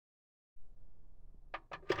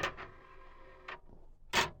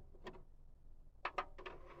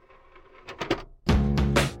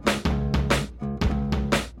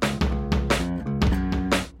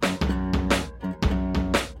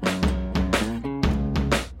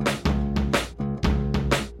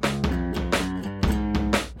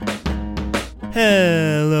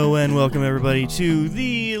Hello and welcome everybody to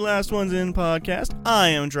the Last Ones In podcast. I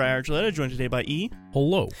am Dry Archuleta, joined today by E.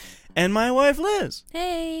 Hello. And my wife Liz.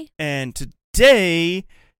 Hey. And today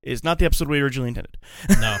is not the episode we originally intended.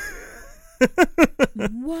 No.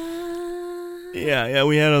 What? Yeah,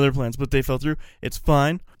 we had other plans, but they fell through. It's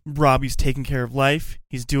fine. Robbie's taking care of life.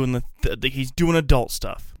 He's doing he's doing adult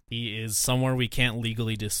stuff. He is somewhere we can't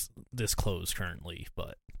legally disclose currently,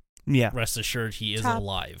 but Yeah, rest assured he is Top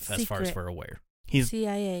alive as far as we're aware. he's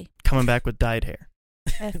CIA. coming back with dyed hair.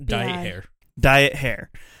 FBI. Diet hair. Diet hair.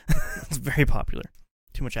 It's very popular.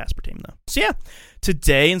 Too much aspartame, though. So yeah,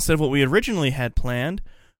 today, instead of what we originally had planned,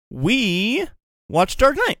 we watched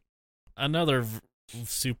Dark Knight. Another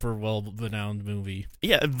super well-renowned movie.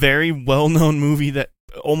 Yeah, a very well-known movie that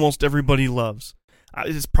almost everybody loves.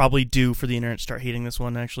 It's probably due for the internet to start hating this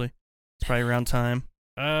one, actually. It's probably around time.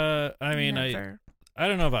 I mean, Never. I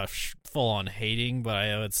don't know about full-on hating, but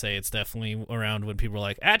I would say it's definitely around when people are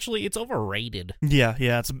like, actually, it's overrated. Yeah,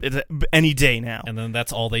 it's any day now. And then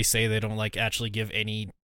that's all they say. They don't, actually give any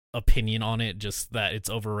opinion on it, just that it's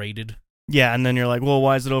overrated. Yeah, and then you're like, well,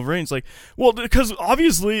 why is it overrated? It's like, well, because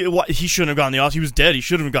obviously he shouldn't have gotten the Oscar. He was dead. He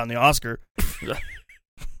shouldn't have gotten the Oscar.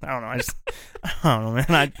 I don't know. I don't know,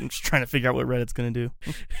 man. I'm just trying to figure out what Reddit's going to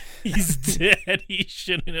do. He's dead. He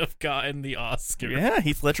shouldn't have gotten the Oscar. Yeah,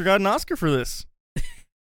 Heath Ledger got an Oscar for this.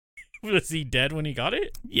 Was he dead when he got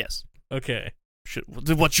it? Yes. Okay.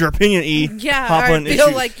 What's your opinion, E? Yeah, Hop I on feel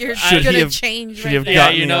issue. like you're Should he going to have- change should he have right Yeah,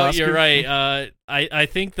 gotten you the know, Oscar? you're right. I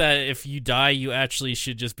think that if you die, you actually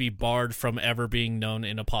should just be barred from ever being known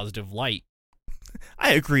in a positive light.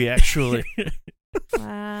 I agree, actually.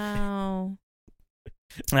 Wow.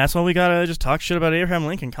 That's why we gotta just talk shit about Abraham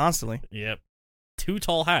Lincoln constantly. Yep. Too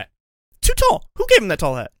tall hat. Too tall. Who gave him that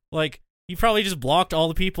tall hat? He probably just blocked all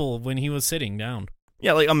the people when he was sitting down.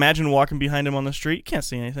 Yeah, imagine walking behind him on the street. Can't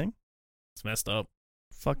see anything. It's messed up.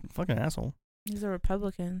 Fucking asshole. He's a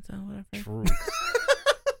Republican, so whatever. True.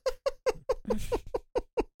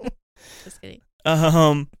 Just kidding.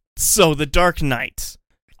 So The Dark Knight.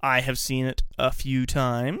 I have seen it a few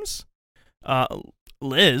times.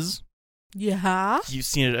 Liz, Yeah. you've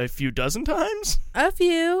seen it a few dozen times? A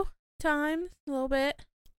few times. A little bit.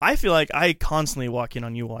 I feel like I constantly walk in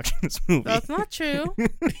on you watching this movie. That's not true.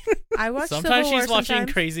 I watch Sometimes Civil War she's watching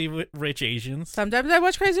sometimes. Crazy Rich Asians. Sometimes I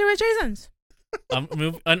watch Crazy Rich Asians.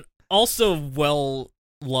 An also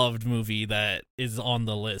well-loved movie that is on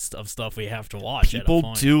the list of stuff we have to watch. at a People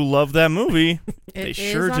point. do love that movie. It They is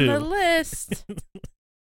sure on do. the list.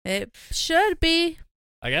 It should be.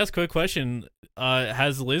 I guess, quick question.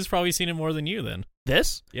 Has Liz probably seen it more than you then?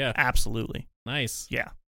 This? Yeah. Absolutely. Nice. Yeah.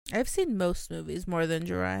 I've seen most movies more than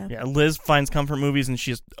Jiraiya. Yeah, Liz finds comfort movies and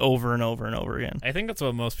she's over and over and over again. I think that's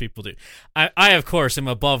what most people do. I of course, am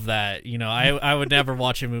above that. You know, I would never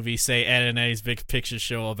watch a movie, say, Ed and Eddie's Big Picture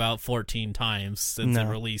Show about 14 times since it No.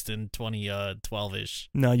 released in 2012-ish.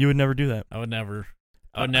 No, you would never do that. I would never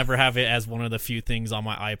have it as one of the few things on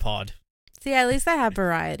my iPod. See, at least I have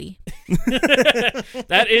variety.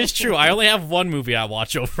 That is true. I only have one movie I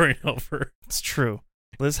watch over and over. It's true.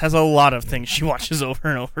 Liz has a lot of things she watches over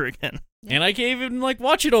and over again. And I can't even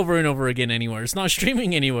watch it over and over again anywhere. It's not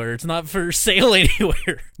streaming anywhere. It's not for sale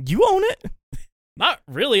anywhere. You own it? Not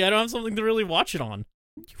really. I don't have something to really watch it on.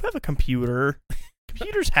 You have a computer.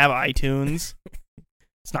 Computers have iTunes.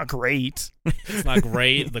 It's not great. It's not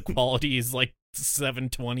great. The quality is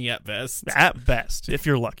 720 at best. At best, if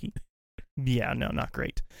you're lucky. Yeah, no, not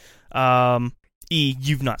great. E,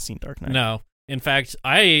 you've not seen Dark Knight. No. In fact,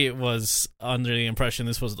 I was under the impression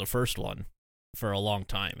this was the first one for a long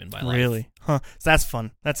time in my life. Really? Huh. That's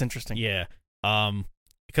fun. That's interesting. Yeah.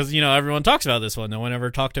 Because, everyone talks about this one. No one ever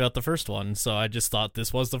talked about the first one, so I just thought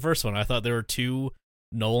this was the first one. I thought there were two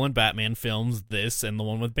Nolan Batman films, this and the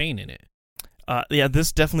one with Bane in it. Yeah,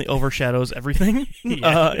 this definitely overshadows everything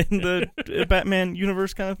Yeah. in the Batman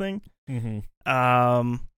universe kind of thing.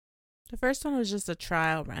 Mm-hmm. The first one was just a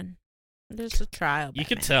trial run. Just a trial. You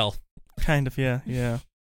could Batman. tell. Kind of, yeah.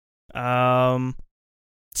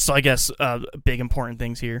 So I guess big important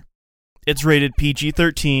things here. It's rated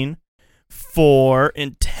PG-13 for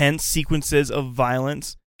intense sequences of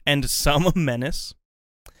violence and some menace.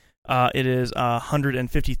 It is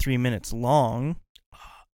 153 minutes long.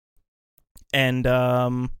 And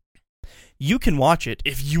you can watch it,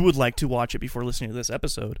 if you would like to watch it before listening to this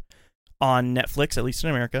episode, on Netflix, at least in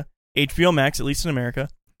America, HBO Max, at least in America,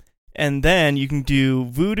 and then you can do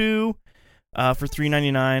Vudu for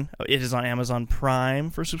 $3.99. It is on Amazon Prime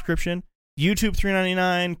for subscription, YouTube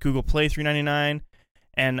 $3.99, Google Play $3.99,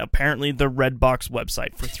 and apparently the Redbox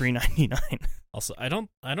website for $3.99. Also, I don't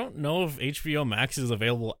know if HBO Max is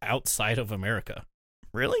available outside of America.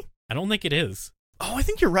 Really? I don't think it is. Oh, I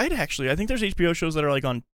think you're right, actually. I think there's HBO shows that are like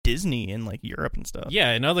on Disney in like Europe and stuff.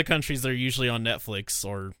 Yeah, in other countries they're usually on Netflix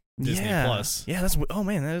or Disney Plus. Yeah, oh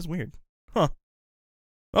man, that is weird. Huh.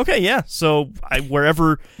 Okay, yeah. So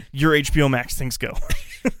wherever your HBO Max things go.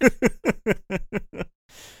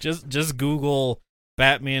 Just Google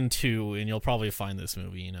Batman 2 and you'll probably find this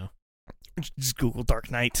movie, you know. Just Google Dark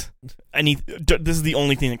Knight. This is the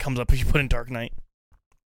only thing that comes up if you put in Dark Knight.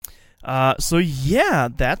 So yeah,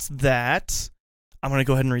 that's that. I'm going to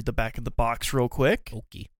go ahead and read the back of the box real quick.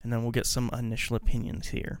 Okay. And then we'll get some initial opinions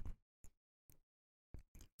here.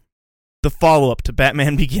 The follow-up to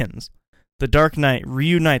Batman Begins. The Dark Knight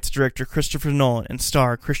reunites director Christopher Nolan and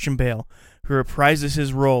star Christian Bale, who reprises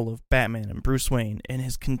his role of Batman and Bruce Wayne in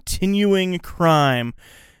his continuing crime.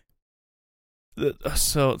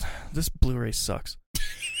 So, this Blu-ray sucks.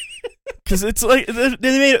 Because it's like, they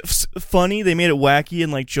made it funny, they made it wacky,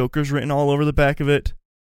 and like Joker's written all over the back of it.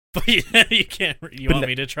 But you can't. You want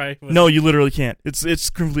me to try? No, you literally can't. It's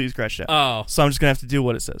completely scratched out. Oh. So I'm just going to have to do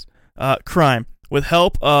what it says. Crime. With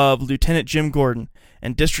help of Lieutenant Jim Gordon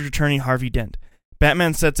and District Attorney Harvey Dent,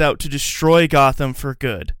 Batman sets out to destroy Gotham for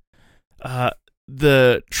good.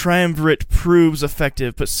 The triumvirate proves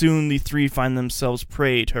effective, but soon the three find themselves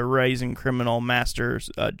prey to a rising criminal master,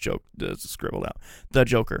 the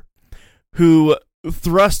Joker, who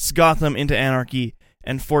thrusts Gotham into anarchy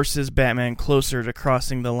and forces Batman closer to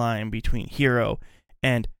crossing the line between hero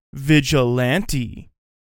and vigilante.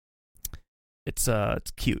 It's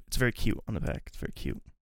cute. It's very cute on the back. It's very cute.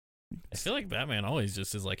 I feel like Batman always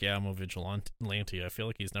just is like, yeah, I'm a vigilante. I feel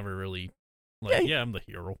like he's never really like, yeah, I'm the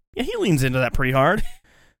hero. Yeah, he leans into that pretty hard.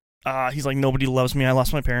 He's like, nobody loves me. I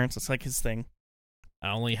lost my parents. It's like his thing.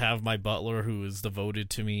 I only have my butler who is devoted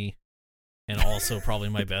to me and also probably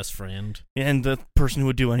my best friend. And the person who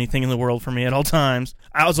would do anything in the world for me at all times.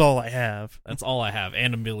 That was all I have. That's all I have.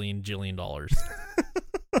 And $1 million jillion.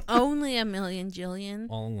 Only $1 million jillion.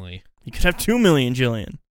 Only. You could have 2 million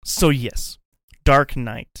jillion. So yes, Dark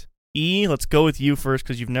Knight. E, let's go with you first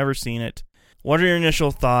because you've never seen it. What are your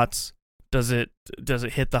initial thoughts? Does it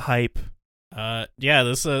hit the hype? Yeah,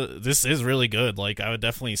 this is really good. Like, I would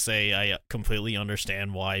definitely say I completely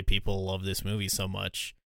understand why people love this movie so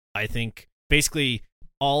much. I think basically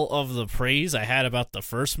all of the praise I had about the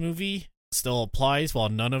first movie still applies, while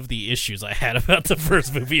none of the issues I had about the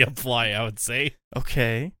first movie apply, I would say.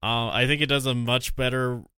 Okay. I think it does a much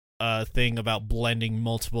better thing about blending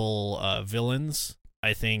multiple villains.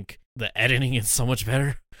 I think the editing is so much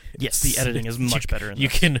better. Yes, the editing is much better. You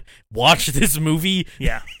can watch this movie.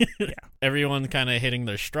 Yeah. Everyone kind of hitting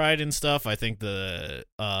their stride and stuff. I think the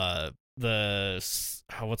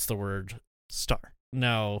what's the word? Star.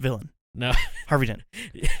 No. Villain. No. Harvey Dent.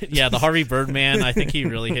 Yeah, the Harvey Birdman. I think he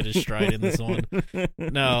really hit his stride in this one.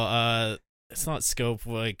 No, it's not scope.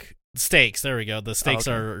 Like stakes. There we go. The stakes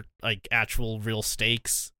are like actual real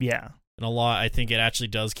stakes. Yeah. And a lot. I think it actually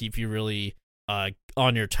does keep you really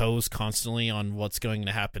on your toes constantly on what's going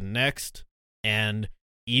to happen next. And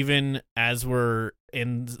even as we're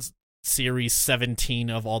in series 17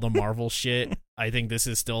 of all the Marvel shit, I think this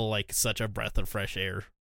is still like such a breath of fresh air.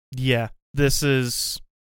 Yeah, this is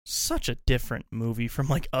such a different movie from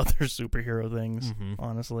like other superhero things,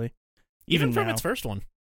 honestly. Even from now. Its first one.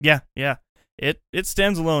 Yeah. It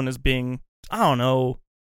stands alone as being, I don't know,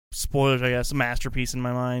 spoilers, I guess, a masterpiece in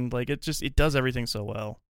my mind. Like it does everything so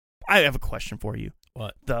well. I have a question for you.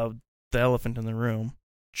 What? The elephant in the room,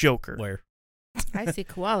 Joker. Where? I see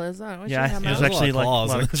koalas. Oh, yeah, there's actually like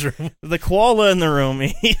claws in this room. The koala in the room.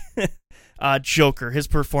 Joker, his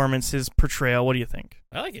performance, his portrayal. What do you think?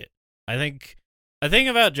 I like it. I think the thing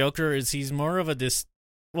about Joker is he's more of a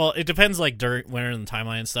well, it depends like during when in the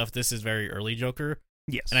timeline and stuff. This is very early Joker.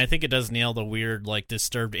 Yes. And I think it does nail the weird, like,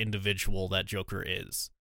 disturbed individual that Joker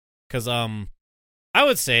is. Because, I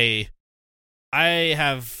would say I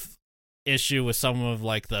have issue with some of,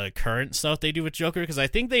 like, the current stuff they do with Joker, because I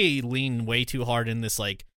think they lean way too hard in this,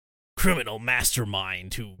 like, criminal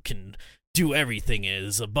mastermind who can do everything and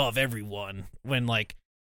is above everyone, when, like,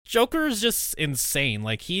 Joker is just insane.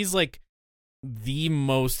 Like, he's, like, the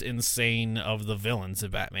most insane of the villains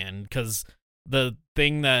of Batman, because the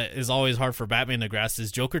thing that is always hard for Batman to grasp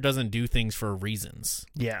is Joker doesn't do things for reasons.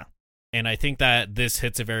 Yeah. And I think that this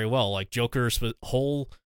hits it very well. Like, Joker's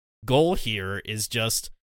whole goal here is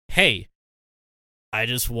just, hey, I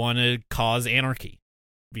just want to cause anarchy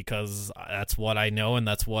because that's what I know and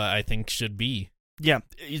that's what I think should be. Yeah,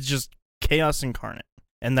 it's just chaos incarnate.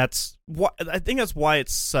 And that's what I think that's why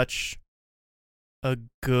it's such a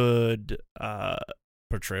good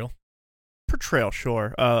portrayal,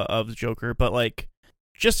 sure, of the Joker, but like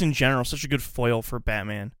just in general, such a good foil for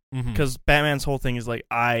Batman. Mhm. Because Batman's whole thing is like,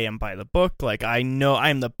 I am by the book. Like, I know I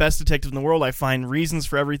am the best detective in the world. I find reasons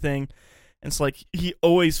for everything. And it's like, he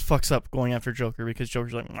always fucks up going after Joker because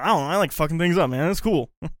Joker's like, I don't know, I like fucking things up, man. That's cool.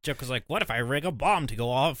 Joker's like, what if I rig a bomb to go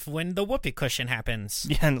off when the whoopee cushion happens?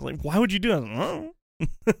 Yeah, and it's like, why would you do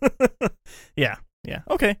that? Yeah.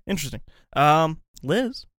 Okay, interesting.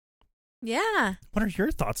 Liz, Yeah. what are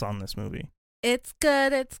your thoughts on this movie? It's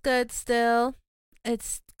good. It's good still.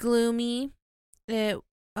 It's gloomy. It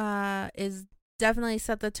is definitely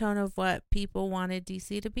set the tone of what people wanted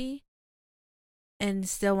DC to be and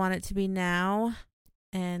still want it to be now.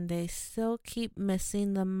 And they still keep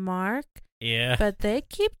missing the mark, Yeah. but they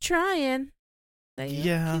keep trying. They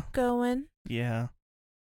Yeah. keep going. Yeah.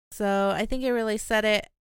 So I think it really set it.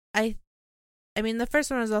 I mean, the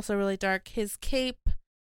first one was also really dark. His cape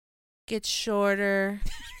gets shorter.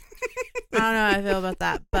 I don't know how I feel about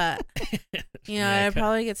that, but you know, Yeah, it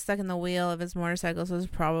probably gets stuck in the wheel of his motorcycle, so it's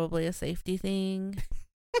probably a safety thing.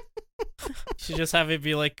 should just have it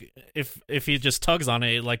be like, if he just tugs on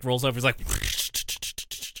it, it like rolls over. He's like,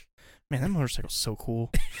 Man, that motorcycle's so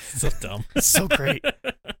cool. so dumb. It's so great.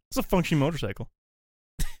 It's a functioning motorcycle.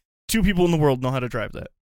 2 people in the world know how to drive that.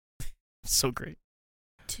 It's so great.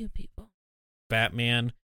 2 people.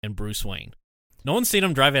 Batman and Bruce Wayne. No one's seen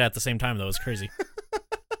him drive it at the same time, though. It's crazy.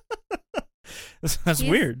 That's He's-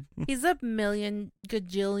 weird. He's a million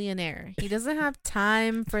gajillionaire. He doesn't have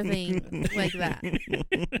time for things like that.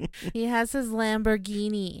 He has his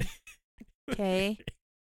Lamborghini. Okay?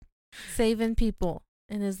 Saving people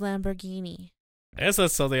in his Lamborghini. I guess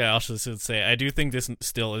that's something I also should say. I do think this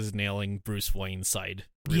still is nailing Bruce Wayne's side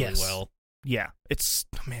really Yes. well. Yeah, it's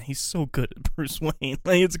man, he's so good at Bruce Wayne.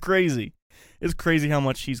 Like, it's crazy. It's crazy how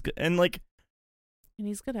much he's good, and like And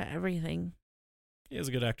he's good at everything. He is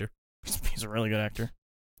a good actor. he's a really good actor.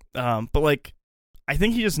 But like, I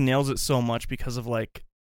think he just nails it so much because of like,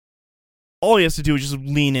 all he has to do is just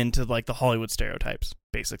lean into like the Hollywood stereotypes,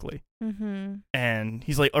 basically. Mm-hmm. And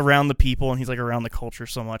he's like around the people, and he's like around the culture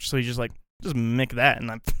so much. So he's just like, just make that, and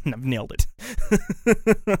I've nailed it.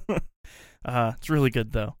 It's really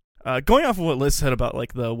good though. Going off of what Liz said about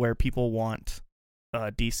like the where people want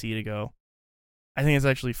DC to go, I think it's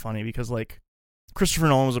actually funny because like Christopher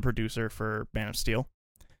Nolan was a producer for Man of Steel,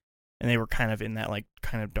 and they were kind of in that like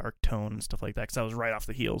kind of dark tone and stuff like that because that was right off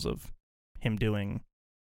the heels of him doing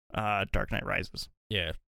Dark Knight Rises.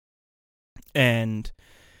 Yeah. And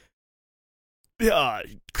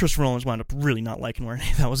Christopher Nolan wound up really not liking where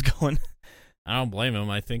that was going. I don't blame him.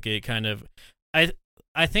 I think it kind of...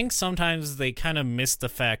 I think sometimes they kind of miss the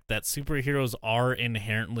fact that superheroes are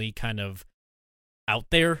inherently kind of out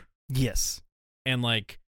there. Yes. And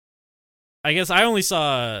like, I guess I only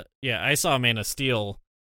saw... Yeah, I saw Man of Steel.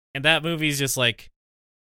 And that movie's just like,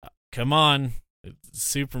 come on. It's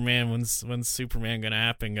Superman. When's Superman gonna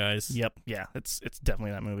happen, guys? Yep. Yeah. It's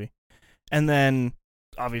definitely that movie. And then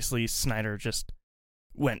obviously Snyder just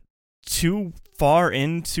went too far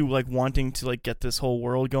into like wanting to like get this whole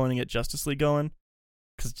world going and get Justice League going,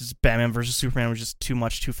 because just Batman versus Superman was just too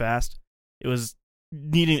much too fast. It was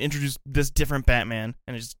needing to introduce this different Batman,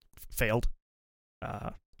 and it just failed.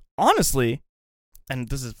 Honestly, and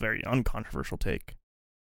this is a very uncontroversial take,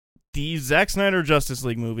 the Zack Snyder Justice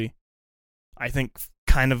League movie, I think,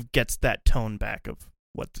 kind of gets that tone back of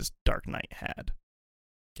what this Dark Knight had.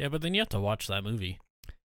 Yeah, but then you have to watch that movie.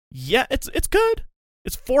 Yeah, it's good.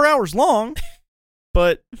 It's 4 hours long,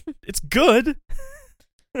 but it's good.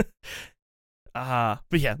 But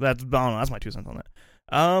yeah, I don't know, that's my 2 cents on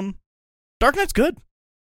that. Dark Knight's good.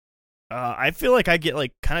 I feel like I get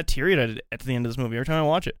like kind of teary-eyed at the end of this movie every time I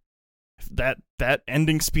watch it. That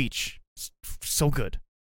ending speech, so good,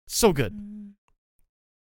 so good.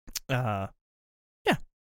 Yeah.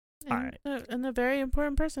 And, and a very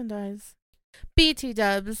important person dies. BT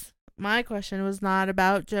dubs. My question was not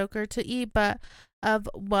about Joker to E, but of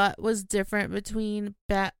what was different between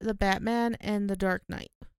the Batman and the Dark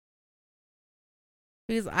Knight.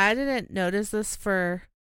 Because I didn't notice this for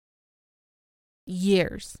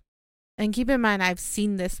years. And keep in mind, I've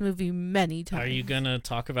seen this movie many times. Are you gonna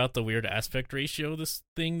talk about the weird aspect ratio this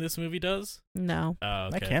movie does? No. Oh,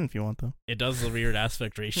 okay. I can if you want, though. It does the weird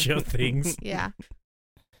aspect ratio things. Yeah.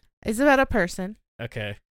 It's about a person.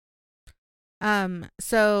 Okay.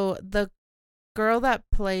 So the girl that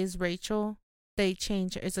plays Rachel, they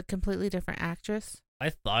change. It's a completely different actress.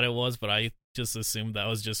 I thought it was, but I just assumed that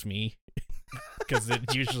was just me. Because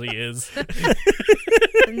it usually is.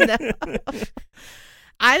 No.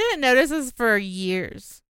 I didn't notice this for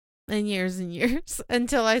years and years and years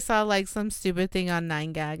until I saw like some stupid thing on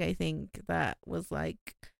 9gag, I think, that was like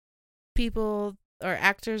people or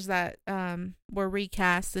actors that were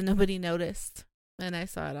recast and nobody noticed. And I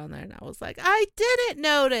saw it on there and I was like, I didn't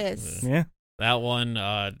notice. Yeah. That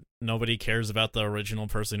one, nobody cares about the original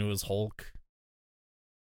person who was Hulk.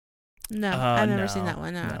 No, I've never no. seen that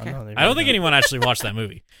one. No, No, okay. no, they I don't really think anyone actually watched that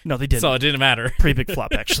movie. No, they didn't. So it didn't matter. Pretty big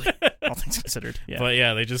flop, actually. All things considered. Yeah. But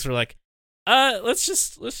yeah, they just were like, let's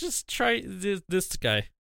just try this guy.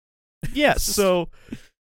 Yeah, so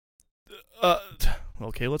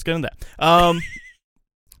okay, let's get into that.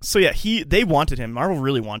 So yeah, they wanted him. Marvel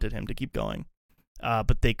really wanted him to keep going.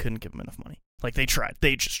 But they couldn't give him enough money. Like they tried.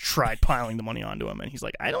 They just tried piling the money onto him and he's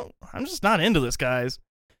like, I'm just not into this, guys.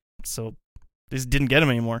 So they just didn't get him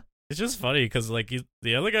anymore. It's just funny cuz like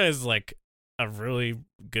the other guy is like a really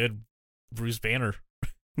good Bruce Banner.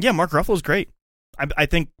 Yeah, Mark Ruffalo's great. I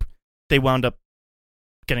think they wound up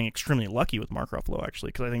getting extremely lucky with Mark Ruffalo, actually,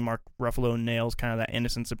 because I think Mark Ruffalo nails kind of that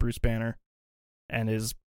innocence of Bruce Banner and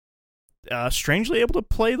is strangely able to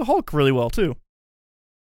play the Hulk really well, too.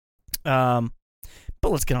 But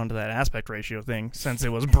let's get on to that aspect ratio thing, since it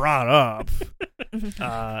was brought up.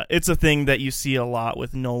 It's a thing that you see a lot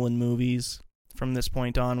with Nolan movies from this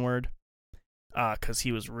point onward, because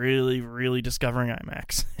he was really, really discovering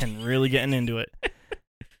IMAX and really getting into it.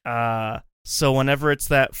 So whenever it's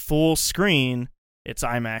that full screen, it's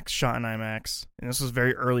IMAX, shot in IMAX. And this was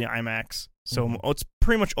very early IMAX. So it's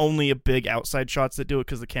pretty much only a big outside shots that do it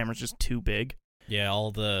because the camera's just too big. Yeah,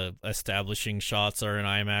 all the establishing shots are in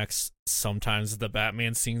IMAX. Sometimes the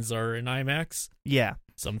Batman scenes are in IMAX. Yeah.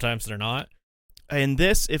 Sometimes they're not. In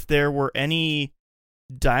this, if there were any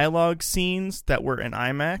dialogue scenes that were in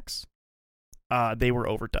IMAX, they were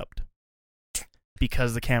overdubbed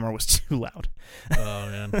because the camera was too loud. Oh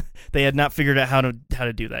man. They had not figured out how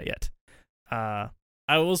to do that yet.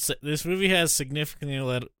 I will say this movie has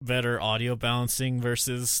significantly better audio balancing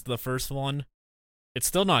versus the first one. It's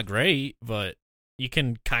still not great, but you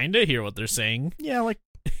can kind of hear what they're saying. Yeah, like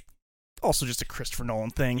also just a Christopher Nolan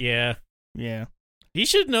thing. Yeah. Yeah. You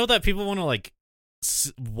should know that people want to like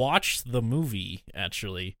watch the movie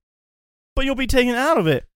actually. But you'll be taken out of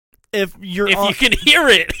it if you can hear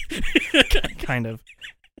it. Kind of.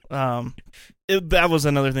 That was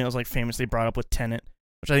another thing that was like famously brought up with Tenet,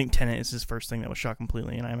 which I think Tenet is his first thing that was shot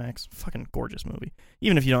completely in IMAX. Fucking gorgeous movie.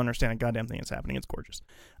 Even if you don't understand a goddamn thing that's happening, it's gorgeous.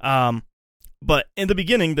 But in the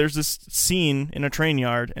beginning, there's this scene in a train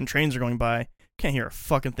yard, and trains are going by. Can't hear a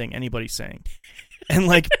fucking thing anybody's saying. And,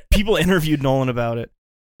 like, people interviewed Nolan about it,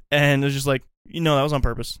 and it was just like, that was on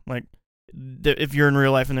purpose. Like, if you're in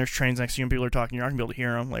real life and there's trains next to you and people are talking, you're not going to be able to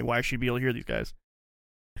hear them. Like, why should you be able to hear these guys?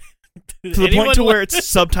 To the point to where it's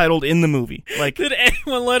subtitled in the movie. Like, did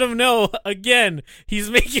anyone let him know, again,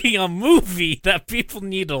 he's making a movie that people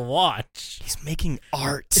need to watch? He's making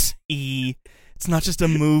art, E. It's not just a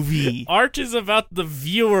movie. Art is about the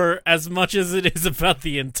viewer as much as it is about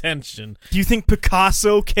the intention. Do you think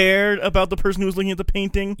Picasso cared about the person who was looking at the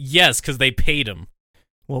painting? Yes, because they paid him.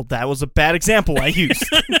 Well, that was a bad example I used.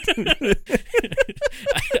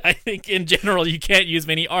 I think in general you can't use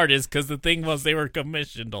many artists because the thing was they were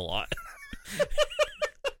commissioned a lot.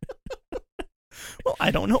 Well, I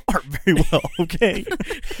don't know art very well, okay?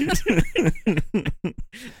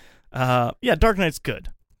 Yeah, Dark Knight's good.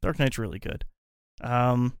 Dark Knight's really good.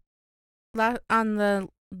 On the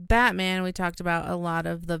Batman, we talked about a lot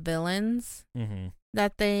of the villains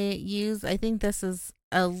that they use. I think this is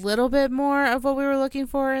a little bit more of what we were looking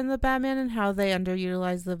for in the Batman and how they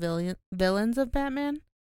underutilize the villains of Batman.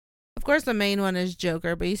 Of course, the main one is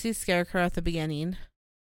Joker, but you see Scarecrow at the beginning.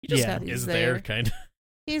 He just is there, kind of.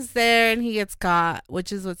 He's there and he gets caught,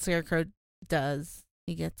 which is what Scarecrow does.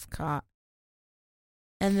 He gets caught.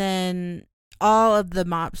 And then all of the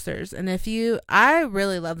mobsters. And I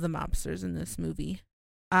really love the mobsters in this movie.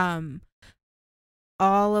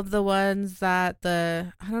 All of the ones that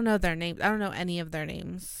I don't know their names. I don't know any of their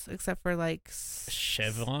names except for like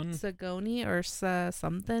Chevron, Sagoni or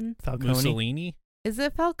something. Falcone. Mussolini. Is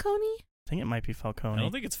it Falcone? I think it might be Falcone. I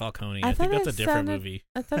don't think it's Falcone. I I think thought that's it a different sounded- movie.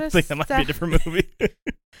 I thought I think that might be a different movie.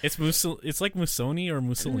 It's It's like Mussolini or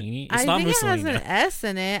Mussolini. It's I not think Mussolini. it has an S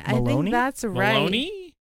in it. I Maloney? think that's right.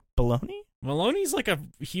 Maloney? Baloney? Maloney's like a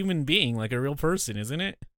human being, like a real person, isn't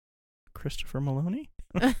it? Christopher Maloney?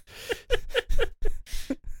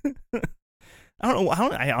 I don't know.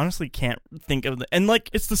 I honestly can't think of and like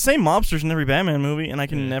it's the same mobsters in every Batman movie, and I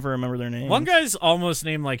can never remember their names. One guy's almost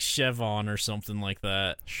named like Chevron or something like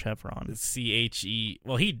that. Chevron. CHE.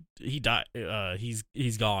 Well, he died.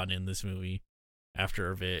 He's gone in this movie after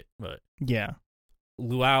a bit, but Yeah.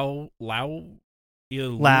 Lau Lau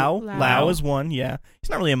is one. Yeah, he's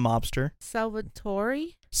not really a mobster. Salvatore?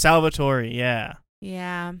 Salvatore. Yeah.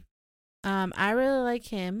 Yeah. I really like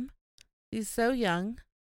him. He's so young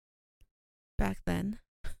back then.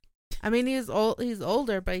 I mean, he's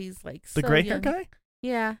older, but he's like The so gray young. hair guy?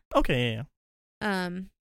 Yeah. Okay, yeah.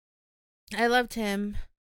 I loved him.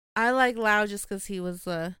 I like Lau just because he was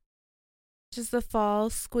just the fall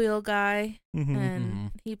squeal guy, Mm-hmm.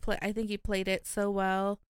 and I think he played it so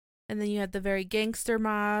well. And then you had the very gangster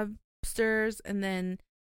mobsters, and then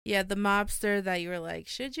you had the mobster that you were like,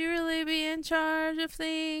 should you really be in charge of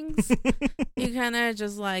things? You kind of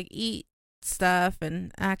just like eat stuff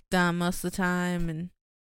and act dumb most of the time,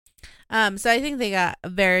 and so I think they got a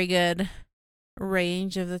very good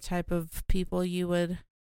range of the type of people you would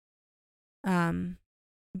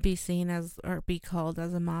be seen as or be called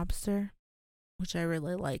as a mobster, which I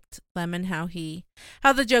really liked them, and how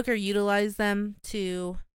the Joker utilized them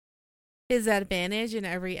to his advantage in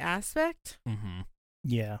every aspect. Mm-hmm.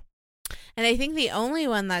 Yeah. And I think the only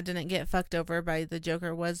one that didn't get fucked over by the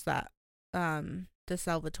Joker was that the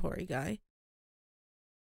Salvatore guy.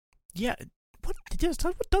 Yeah. What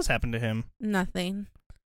does happen to him? Nothing.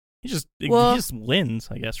 He just wins,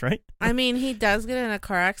 I guess, right? I mean, he does get in a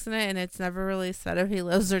car accident, and it's never really said if he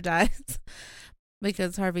lives or dies,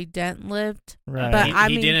 because Harvey Dent lived. Right. But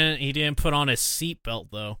He didn't put on his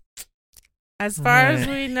seatbelt though. As far as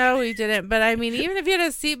we know, he didn't. But I mean, even if you had a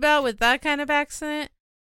seatbelt with that kind of accident,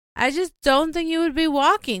 I just don't think you would be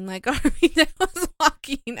walking like Harvey Dent was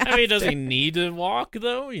walking. I mean, does he need to walk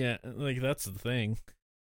though? Yeah, like that's the thing.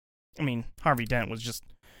 I mean, Harvey Dent was just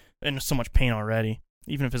in so much pain already.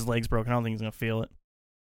 Even if his leg's broken, I don't think he's gonna feel it.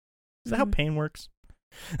 Is that how pain works?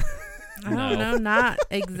 I don't know, not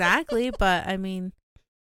exactly, but I mean,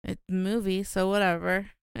 it's a movie, so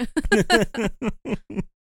whatever.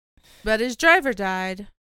 But his driver died.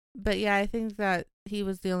 But yeah, I think that he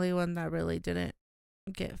was the only one that really didn't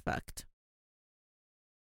get fucked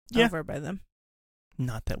over by them.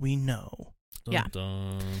 Not that we know. Yeah.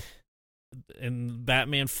 In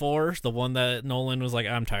Batman 4, the one that Nolan was like,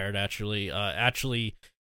 I'm tired, actually,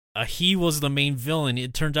 he was the main villain.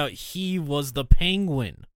 It turns out he was the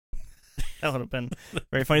Penguin. That would have been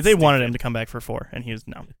very funny. They wanted him to come back for 4, and he was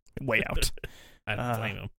way out. I don't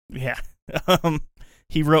blame him. Yeah.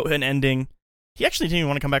 He wrote an ending. He actually didn't even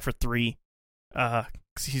want to come back for 3,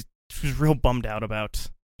 because he was real bummed out about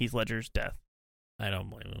Heath Ledger's death. I don't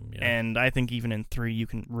blame him. Yeah. And I think even in 3, you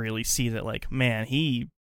can really see that, like, man, he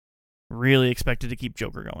really expected to keep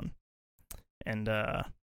Joker going, and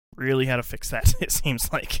really had to fix that. It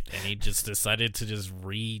seems like, and he just decided to just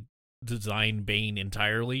redesign Bane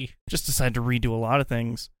entirely. Just decided to redo a lot of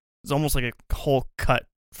things. It's almost like a whole cut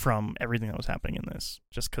from everything that was happening in this,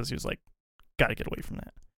 just because he was like, got to get away from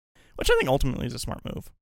that, which I think ultimately is a smart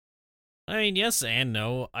move. I mean, yes and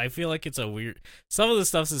no. I feel like it's a weird. Some of the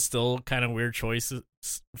stuff is still kind of weird choices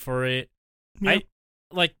for it. Yeah.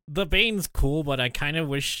 Like, the Bane's cool, but I kind of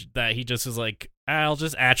wish that he just was like, I'll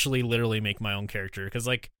just actually literally make my own character. Because,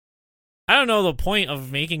 like, I don't know the point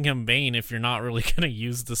of making him Bane if you're not really going to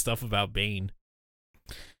use the stuff about Bane.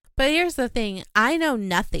 But here's the thing. I know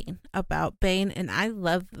nothing about Bane, and I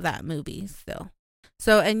love that movie still.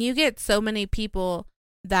 So, and you get so many people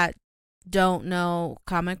that don't know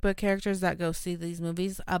comic book characters that go see these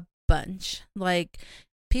movies, a bunch. Like,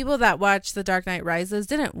 people that watch The Dark Knight Rises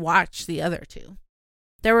didn't watch the other two.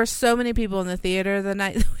 There were so many people in the theater the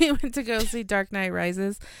night that we went to go see Dark Knight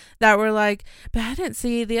Rises that were like, but I didn't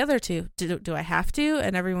see the other two. Do I have to?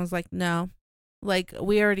 And everyone's like, no. Like,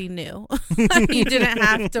 we already knew. You didn't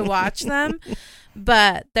have to watch them.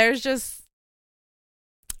 But there's just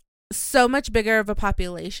so much bigger of a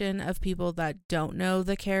population of people that don't know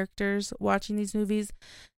the characters watching these movies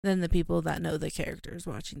than the people that know the characters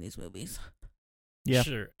watching these movies. Yeah.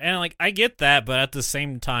 Sure. And, like, I get that, but at the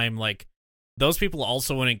same time, like, those people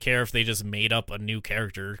also wouldn't care if they just made up a new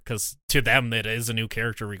character, because to them it is a new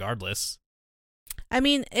character regardless. I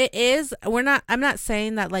mean, it is. I'm not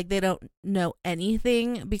saying that, like, they don't know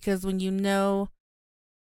anything, because when you know,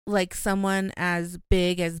 like, someone as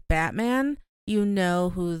big as Batman, you know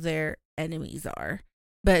who their enemies are.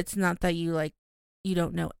 But it's not that you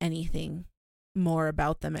don't know anything more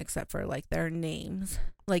about them except for, like, their names.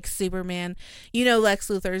 Like Superman, you know Lex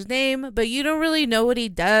Luthor's name, but you don't really know what he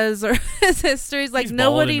does or his histories. Like,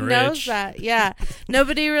 nobody knows that. Yeah.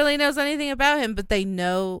 Nobody really knows anything about him, but they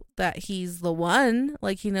know that he's the one.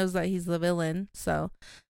 Like, he knows that he's the villain. So,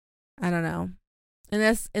 I don't know.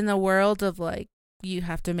 And in the world of, like, you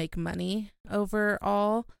have to make money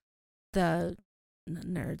overall, the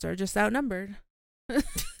nerds are just outnumbered.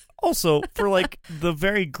 Also, for, like, the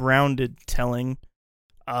very grounded telling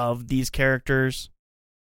of these characters,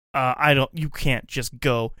 you can't just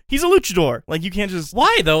go, he's a luchador. Like, you can't just...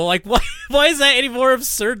 Why, though? Like, why is that any more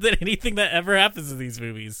absurd than anything that ever happens in these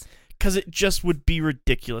movies? because it just would be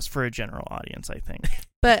ridiculous for a general audience, I think.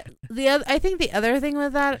 But I think the other thing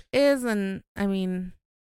with that is, and I mean,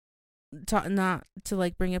 not to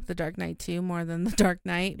like bring up the Dark Knight 2 more than the Dark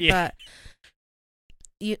Knight, Yeah.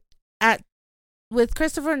 but with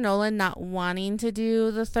Christopher Nolan not wanting to do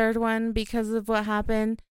the third one because of what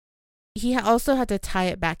happened, he also had to tie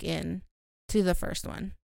it back in to the first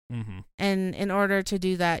one. Mm-hmm. And in order to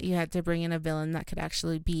do that, you had to bring in a villain that could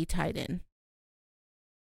actually be tied in.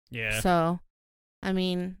 Yeah. So, I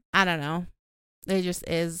mean, I don't know. It just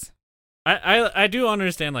is. I do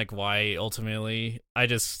understand like why ultimately. I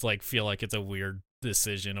just like feel like it's a weird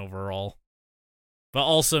decision overall. But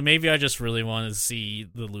also maybe I just really want to see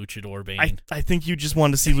the Luchador Bane. I think you just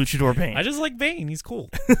wanted to see Luchador Bane. I just like Bane. He's cool.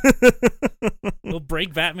 He'll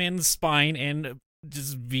break Batman's spine and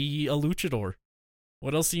just be a luchador.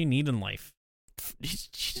 What else do you need in life?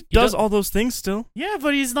 He does all those things still. Yeah,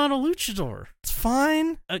 but he's not a luchador. It's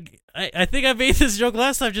fine. I think I made this joke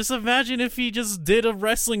last time. Just imagine if he just did a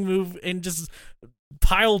wrestling move and just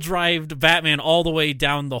pile drived Batman all the way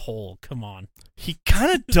down the hole. Come on. He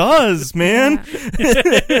kind of does, man.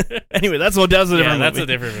 Anyway, that's a different that's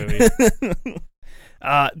movie. a different movie.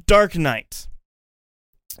 Dark Knight.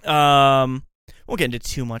 Won't get into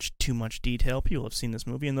too much detail. People have seen this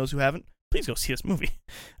movie, and those who haven't, please go see this movie.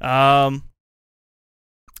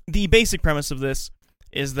 The basic premise of this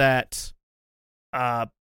is that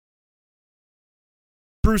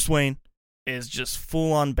Bruce Wayne is just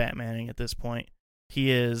full-on Batmaning at this point. He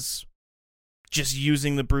is just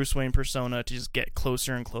using the Bruce Wayne persona to just get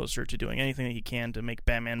closer and closer to doing anything that he can to make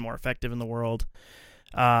Batman more effective in the world.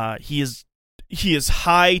 He is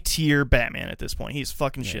high-tier Batman at this point. He's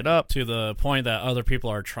fucking shit up. To the point that other people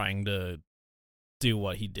are trying to do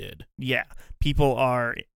what he did. Yeah. People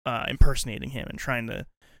are impersonating him and trying to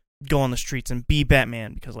go on the streets and be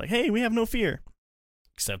Batman because, like, hey, we have no fear.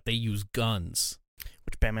 Except they use guns.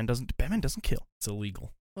 Which Batman doesn't kill. It's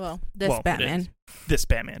illegal. Well, Batman. This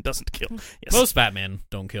Batman doesn't kill. Yes. Most Batman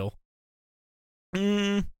don't kill.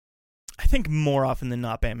 I think more often than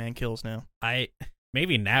not, Batman kills now.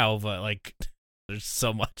 Maybe now, but like, there's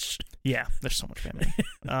so much. Yeah, there's so much Batman.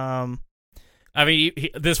 I mean,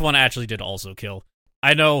 this one actually did also kill.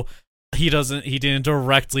 I know he didn't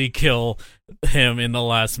directly kill him in the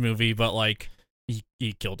last movie, but like,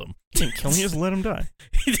 he killed him. He didn't kill him, he just let him die.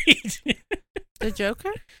 The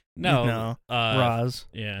Joker? No. Ra's.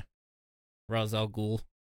 Yeah. Ra's al Ghul.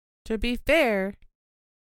 To be fair,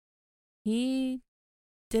 he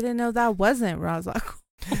didn't know that wasn't Ra's al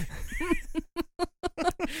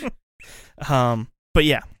Ghul. But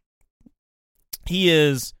yeah. He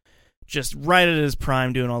is just right at his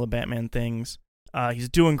prime doing all the Batman things. He's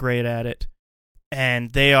doing great at it.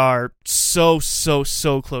 And they are so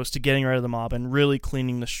close to getting rid of the mob and really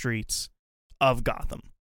cleaning the streets of Gotham.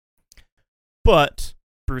 But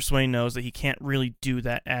Bruce Wayne knows that he can't really do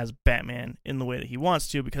that as Batman in the way that he wants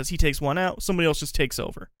to because he takes one out, somebody else just takes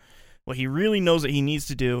over. What he really knows that he needs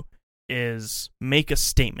to do is make a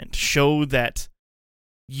statement, show that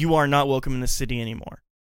you are not welcome in the city anymore.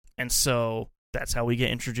 And so that's how we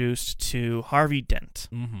get introduced to Harvey Dent,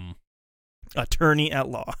 attorney at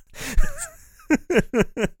law.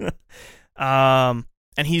 And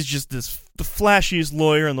he's just the flashiest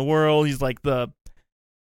lawyer in the world. He's like the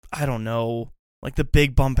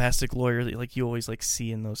big bombastic lawyer that like you always like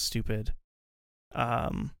see in those stupid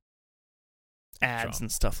ads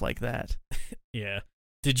and stuff like that. Yeah.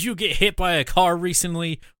 Did you get hit by a car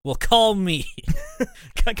recently? Well, call me.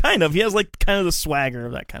 Kind of. He has like kind of the swagger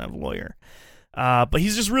of that kind of lawyer. But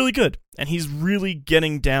he's just really good, and he's really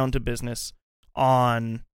getting down to business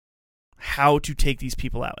on how to take these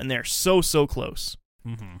people out, and they're so close.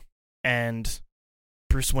 Mm-hmm. And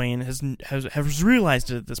Bruce Wayne has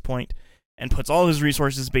realized it at this point and puts all his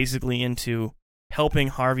resources basically into helping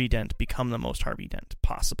Harvey Dent become the most Harvey Dent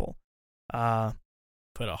possible.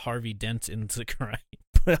 Put a Harvey Dent into crime.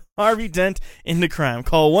 Put Harvey Dent into crime.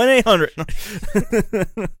 Call 1-800.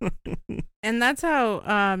 And that's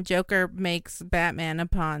how Joker makes Batman a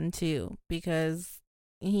pawn too, because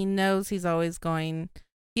he knows he always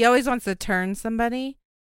wants to turn somebody.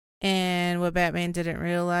 And what Batman didn't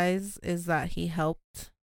realize is that he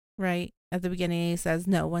helped, right? At the beginning, he says,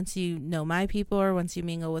 no, once you know my people or once you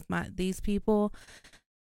mingle with these people,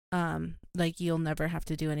 like you'll never have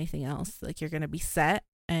to do anything else. Like you're going to be set,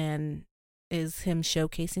 and is him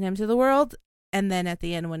showcasing him to the world. And then at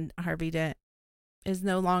the end, when Harvey Dent is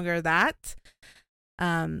no longer that,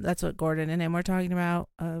 that's what Gordon and him were talking about.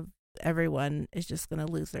 Everyone is just going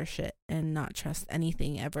to lose their shit and not trust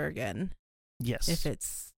anything ever again. Yes.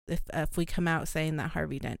 If we come out saying that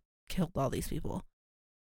Harvey Dent killed all these people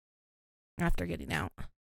after getting out.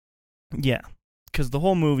 Yeah, because the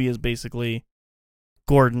whole movie is basically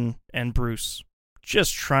Gordon and Bruce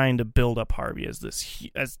just trying to build up Harvey as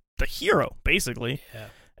as the hero, basically, Yeah.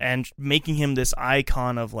 and making him this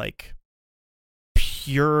icon of like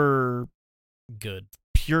pure Good.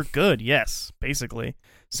 good. Yes, basically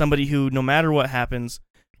somebody who, no matter what happens,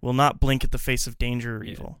 will not blink at the face of danger or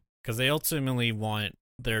Yeah. evil. Because they ultimately want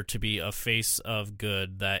there to be a face of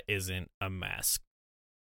good that isn't a mask.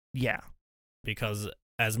 Yeah, Because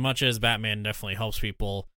as much as Batman definitely helps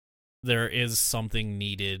people, there is something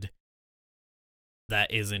needed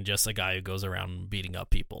that isn't just a guy who goes around beating up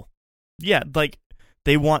people. yeah, like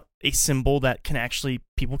they want a symbol that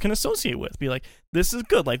people can associate with. Be like, this is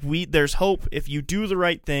good. Like there's hope. If you do the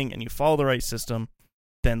right thing and you follow the right system,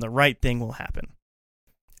 then the right thing will happen.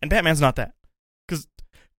 And Batman's not that.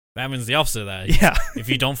 Batman's the opposite of that. Yeah, If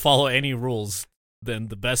you don't follow any rules, then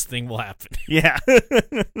the best thing will happen. yeah,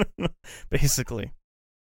 basically.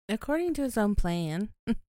 According to his own plan.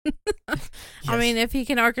 I Yes. mean, if he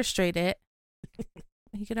can orchestrate it,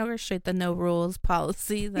 he can orchestrate the no rules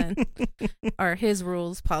policy, then, or his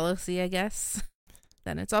rules policy, I guess.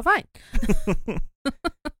 Then it's all fine.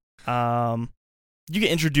 You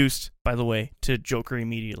get introduced, by the way, to Joker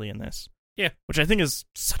immediately in this. Yeah. Which I think is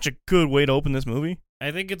such a good way to open this movie.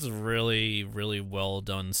 I think it's really, really well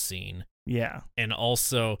done scene. Yeah. And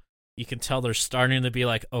also, you can tell they're starting to be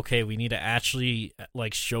like, okay, we need to actually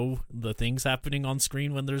like show the things happening on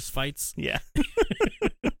screen when there's fights. Yeah.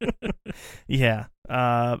 Yeah.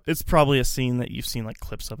 It's probably a scene that you've seen like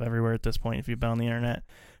clips of everywhere at this point if you've been on the internet.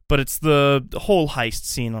 But it's the whole heist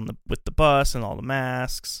scene with the bus and all the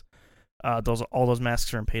masks. All those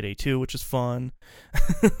masks are in Payday 2, which is fun.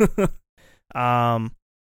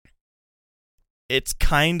 It's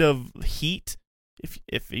kind of Heat.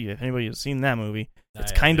 If anybody has seen that movie,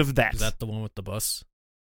 it's kind of that. Is that the one with the bus?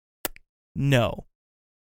 No,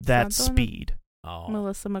 that's Not the one with- Speed. Oh,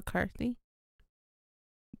 Melissa McCarthy,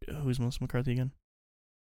 Who's Melissa McCarthy again?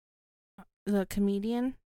 the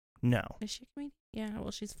comedian. No, Is she a comedian? Yeah,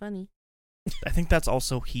 well, she's funny. I think that's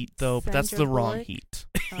also Heat though, but that's Sandra the wrong Bullock? Heat.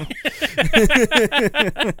 Oh.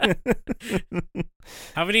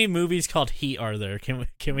 How many movies called Heat are there? Can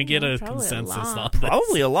we get a Probably a consensus lot. on this?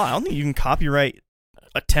 Probably a lot. I don't think you can copyright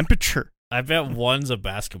a temperature. I bet one's a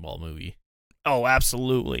basketball movie. Oh,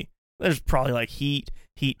 absolutely. There's probably like Heat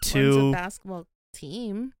One's 2 a basketball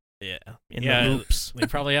team. Yeah, in yeah. the Oops. They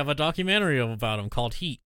probably have a documentary about him called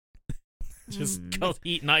Heat. Just Mm. called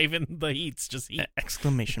Heat, not even the Heats, just Heat.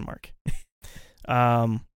 Exclamation mark.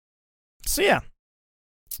 So yeah,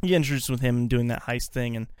 you get introduced with him doing that heist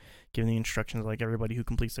thing and giving the instructions like everybody who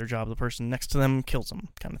completes their job, the person next to them kills them,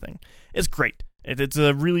 kind of thing. It's great. It's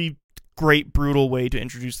a really great, brutal way to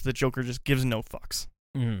introduce the Joker. Just gives no fucks.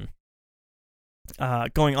 Mm.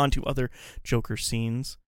 Going on to other Joker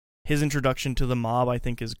scenes, his introduction to the mob I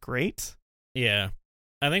think is great. Yeah,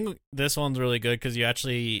 I think this one's really good because you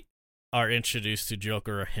actually are introduced to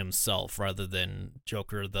Joker himself rather than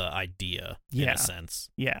Joker the idea, in Yeah. a sense.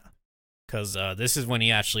 Yeah. Because this is when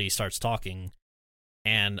he actually starts talking.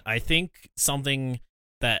 And I think something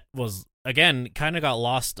that was, again, kind of got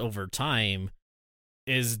lost over time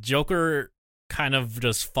is Joker kind of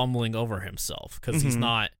just fumbling over himself because he's Mhm.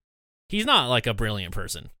 not like a brilliant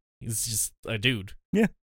person. He's just a dude.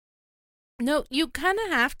 No, you kind of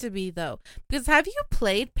have to be though, because have you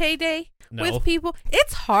played Payday No, with people?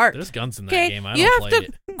 It's hard. there's guns in that Okay, game. I you don't have play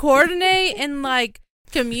to it. coordinate and like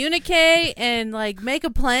communicate and like make a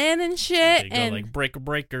plan and shit. They go And like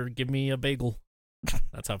breaker, give me a bagel.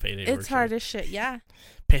 That's how Payday works. it's hard as shit. Yeah,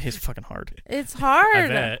 Payday's fucking hard. it's I hard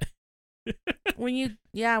bet. when you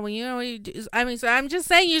know what you do. I mean, so I'm just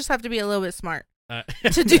saying you just have to be a little bit smart Uh,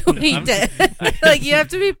 to do what he I'm- did. Like you have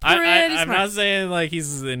to be pretty I'm smart. not saying like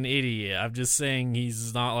he's an idiot. I'm just saying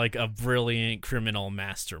he's not like a brilliant criminal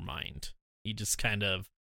mastermind. He just kind of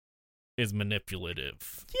is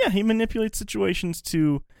manipulative. Yeah, he manipulates situations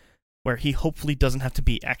to where he hopefully doesn't have to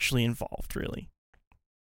be actually involved, really.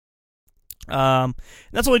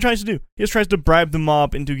 That's all he tries to do. He just tries to bribe the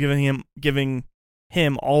mob into giving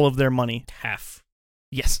him all of their money. Half.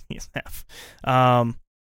 Yes, half.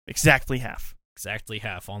 Exactly half. Exactly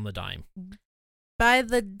half on the dime. By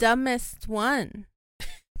the dumbest one.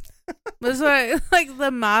 Was like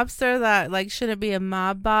the mobster that like shouldn't be a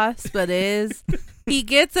mob boss but is. He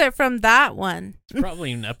gets it from that one. It's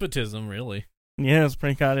probably nepotism, really. Yeah, it's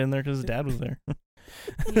pretty got in there because his dad was there.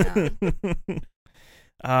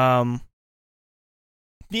 Yeah.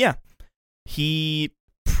 Yeah, he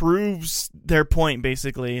proves their point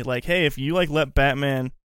basically. Like, hey, if you like let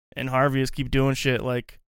Batman and Harvey just keep doing shit,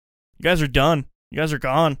 like you guys are done. You guys are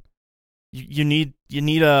gone. You need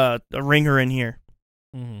a ringer in here.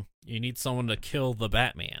 Mm-hmm. You need someone to kill the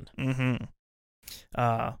Batman. Mm-hmm.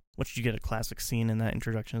 Which you get a classic scene in that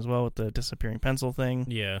introduction as well with the disappearing pencil thing.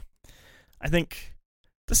 Yeah. I think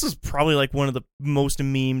this is probably like one of the most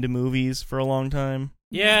memed movies for a long time.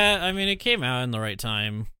 Yeah, I mean, it came out in the right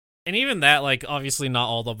time. And even that, like, obviously not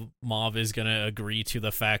all the mob is going to agree to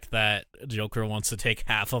the fact that Joker wants to take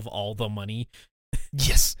half of all the money.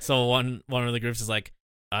 Yes. So one of the groups is like,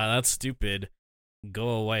 that's stupid. Go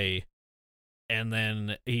away. And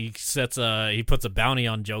then he puts a bounty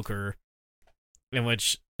on Joker, in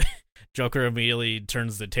which Joker immediately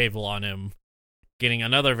turns the table on him, getting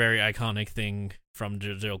another very iconic thing from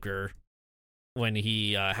Joker when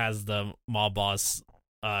he has the mob boss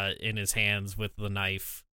in his hands with the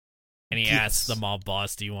knife. And he asks the mob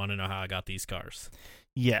boss, "Do you want to know how I got these cars?"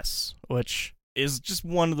 Yes, which is just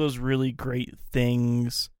one of those really great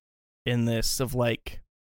things in this of like,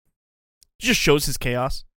 just shows his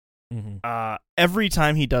chaos. Mm-hmm. Every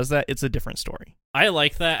time he does that, it's a different story. I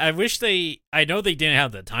like that. I know they didn't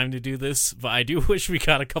have the time to do this, but I do wish we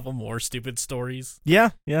got a couple more stupid stories. Yeah,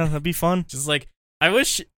 that'd be fun. Just like, I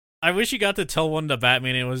wish you got to tell one to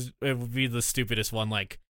Batman. It would be the stupidest one.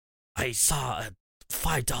 Like, I saw a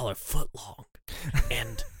 $5 footlong,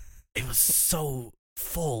 and it was so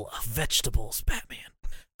full of vegetables, Batman.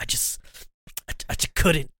 I just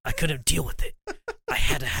couldn't deal with it. I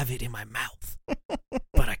had to have it in my mouth,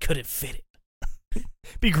 but I couldn't fit it.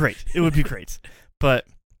 Be great. It would be great. But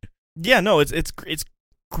yeah, no, it's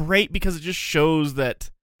great because it just shows that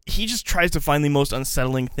he just tries to find the most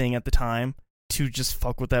unsettling thing at the time to just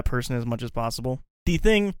fuck with that person as much as possible. The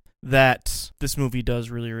thing that this movie does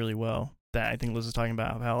really, really well, that I think Liz is talking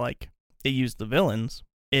about, how like it used the villains,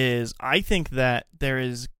 is I think that there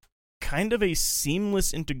is kind of a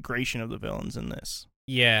seamless integration of the villains in this.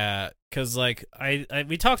 Yeah, because like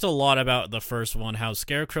we talked a lot about the first one, how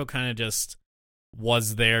Scarecrow kind of just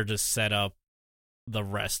was there to set up the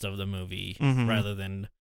rest of the movie rather than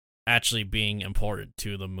actually being important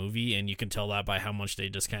to the movie, and you can tell that by how much they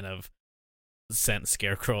just kind of sent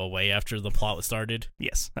Scarecrow away after the plot was started.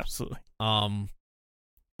 Yes, absolutely.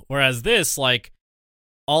 Whereas this, like,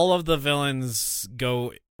 all of the villains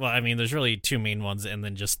go. Well, I mean, there's really two main ones, and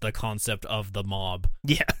then just the concept of the mob.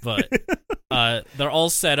 Yeah, but they're all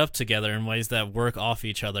set up together in ways that work off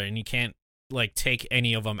each other, and you can't like take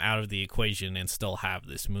any of them out of the equation and still have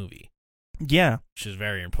this movie. Yeah, which is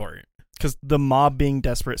very important. Because the mob being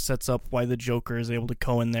desperate sets up why the Joker is able to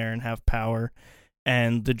go in there and have power,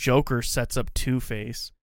 and the Joker sets up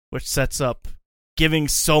Two-Face, which sets up giving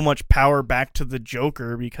so much power back to the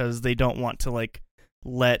Joker because they don't want to like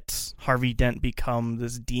let Harvey Dent become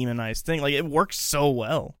this demonized thing. Like, it works so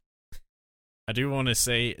well. I do want to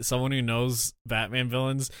say, someone who knows Batman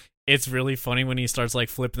villains, it's really funny when he starts like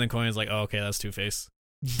flipping the coin. It's like, oh, okay, that's Two-Face.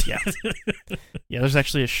 Yeah. Yeah, there's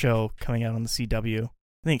actually a show coming out on the CW. I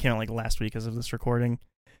think it came out like last week as of this recording.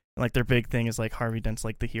 And, like, their big thing is like Harvey Dent's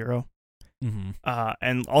like the hero. Mm-hmm.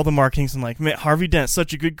 And all the marketing's like, man, Harvey Dent's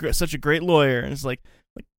such a great lawyer. And it's like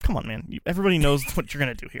come on, man, everybody knows what you're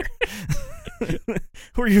gonna do here.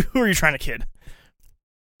 Who are you trying to kid?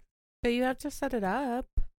 But you have to set it up.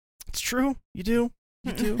 It's true. You do.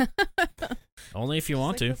 Only if you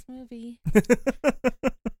want to. This movie.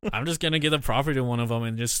 I'm just gonna give the property to one of them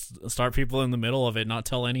and just start people in the middle of it, not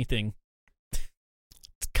tell anything.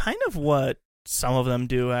 It's kind of what some of them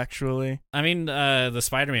do, actually. I mean, the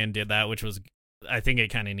Spider-Man did that, which was, I think it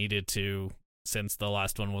kind of needed to, since the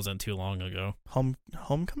last one wasn't too long ago.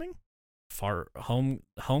 Homecoming?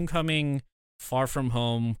 Homecoming, Far From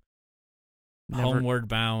Home, Homeward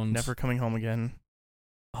Bound. Never Coming Home Again.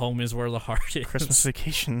 Home is Where the Heart Is. Christmas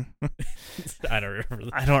Vacation. I don't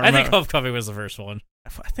remember. I think Homecoming was the first one.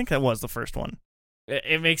 I think that was the first one.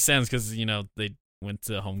 It makes sense because, they went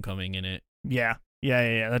to Homecoming in it. Yeah.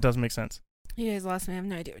 That does make sense. You guys lost me. I have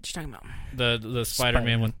no idea what you're talking about. The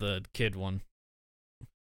Spider-Man with the kid one.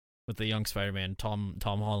 With the young Spider-Man, Tom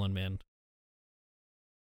Holland man.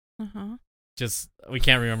 Uh-huh. Just, we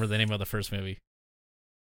can't remember the name of the first movie.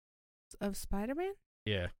 Of Spider-Man?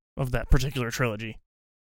 Yeah. Of that particular trilogy.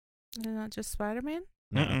 They're not just Spider-Man?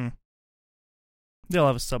 No. Mm-mm. They'll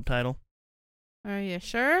have a subtitle. Are you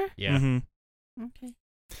sure? Yeah. Mm-hmm. Okay.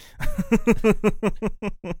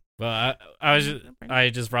 But I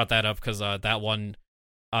just brought that up because that one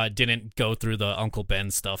didn't go through the Uncle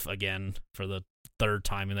Ben stuff again for the third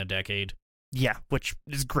time in a decade. Yeah, which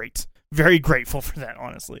is great. Very grateful for that,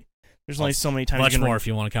 honestly. There's only so many times. Much more if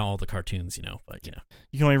you want to count all the cartoons, but you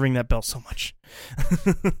can only ring that bell so much.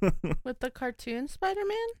 With the cartoon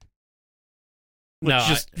Spider-Man?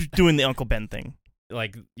 Just doing the Uncle Ben thing.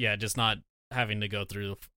 Like, yeah, just not having to go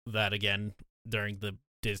through that again during the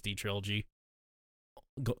Disney trilogy.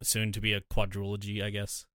 soon to be a quadrilogy, I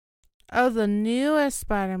guess. Oh, the newest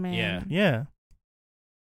Spider-Man. Yeah. Yeah.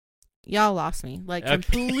 Y'all lost me. Like, Okay.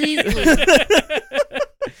 completely.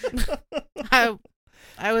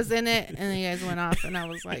 I was in it, and then you guys went off, and I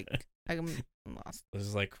was like, I'm lost. This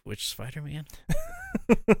is like, which Spider-Man?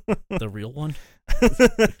 The real one?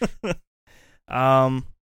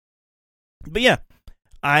 But yeah,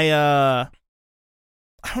 I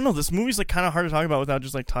don't know. This movie's like kind of hard to talk about without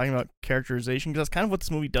just like talking about characterization, because that's kind of what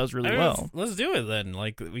this movie does really well. Let's do it then.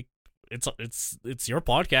 Like it's your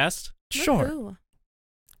podcast. Sure.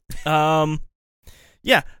 Woohoo.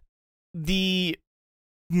 Yeah, the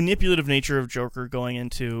manipulative nature of Joker going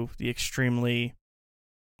into the extremely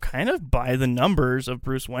kind of by the numbers of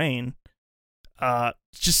Bruce Wayne,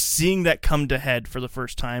 just seeing that come to head for the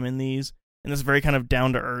first time in this very kind of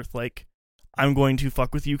down to earth, like, I'm going to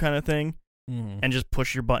fuck with you kind of thing, and just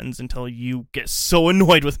push your buttons until you get so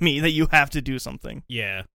annoyed with me that you have to do something.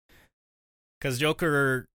 Yeah. Because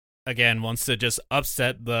Joker, again, wants to just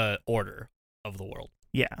upset the order of the world.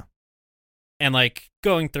 Yeah. And, like,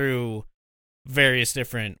 going through various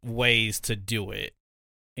different ways to do it,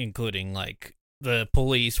 including, like, the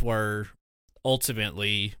police were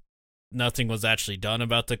ultimately nothing was actually done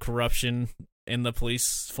about the corruption in the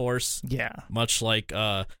police force. Yeah. Much like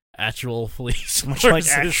actual police Much forces.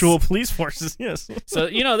 like actual police forces, yes. So,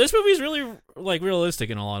 this movie's really, like, realistic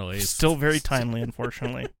in a lot of ways. Still very timely,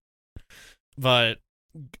 unfortunately. But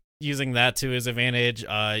using that to his advantage,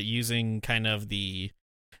 using kind of the...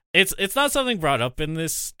 It's not something brought up in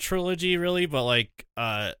this trilogy, really, but, like,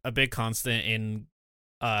 a big constant in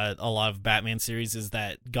a lot of Batman series is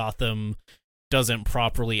that Gotham doesn't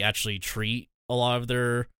properly actually treat a lot of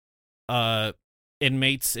their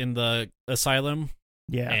inmates in the asylum.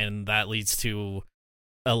 Yeah. And that leads to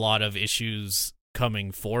a lot of issues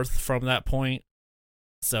coming forth from that point.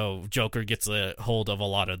 So Joker gets a hold of a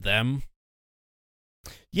lot of them.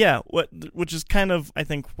 Yeah, which is kind of, I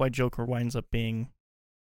think, why Joker winds up being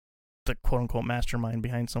the quote-unquote mastermind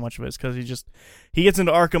behind so much of it, is because he gets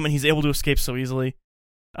into Arkham and he's able to escape so easily,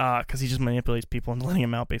 because he just manipulates people into letting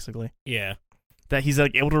him out, basically. Yeah. That he's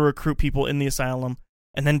like able to recruit people in the asylum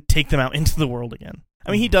and then take them out into the world again. I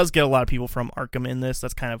mean, he does get a lot of people from Arkham in this.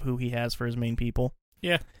 That's kind of who he has for his main people.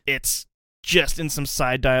 Yeah. It's just in some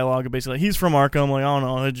side dialogue, basically, he's from Arkham, like, oh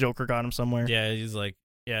no, the Joker got him somewhere. Yeah,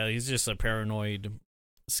 he's just a paranoid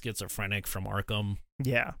schizophrenic from Arkham.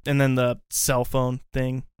 Yeah, and then the cell phone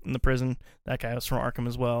thing in the prison, that guy was from Arkham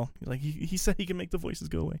as well. He's like, he said he can make the voices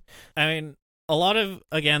go away. I mean, a lot of,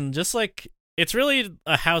 again, just like, it's really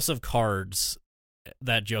a house of cards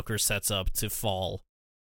that Joker sets up to fall.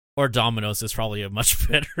 Or dominoes is probably a much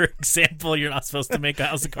better example. You're not supposed to make a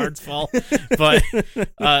house of cards fall. But,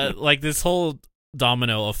 like, this whole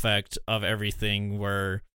domino effect of everything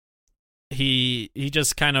where he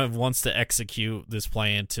just kind of wants to execute this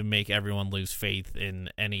plan to make everyone lose faith in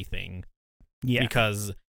anything. Yeah.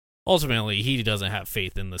 Because ultimately he doesn't have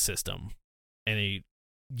faith in the system. And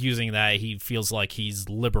using that, he feels like he's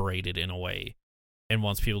liberated in a way and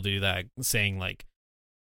wants people to do that, saying, like,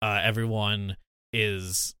 everyone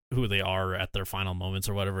is who they are at their final moments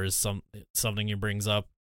or whatever is something he brings up,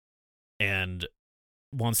 and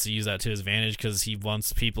wants to use that to his advantage because he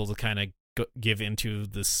wants people to kind of give into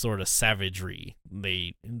this sort of savagery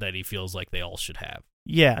that he feels like they all should have.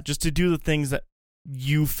 Yeah, just to do the things that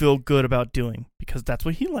you feel good about doing, because that's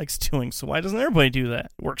what he likes doing. So why doesn't everybody do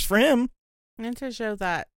that? It works for him. And to show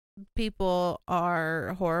that people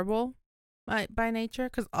are horrible by nature,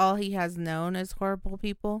 because all he has known is horrible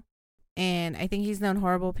people. And I think he's known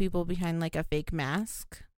horrible people behind, like, a fake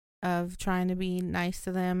mask of trying to be nice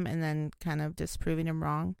to them and then kind of disproving him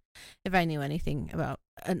wrong. If I knew anything about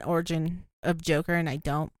an origin of Joker, and I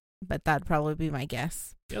don't, but that'd probably be my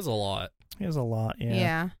guess. He has a lot. He has a lot, yeah.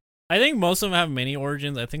 Yeah. I think most of them have many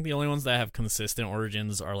origins. I think the only ones that have consistent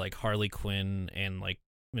origins are, like, Harley Quinn and, like,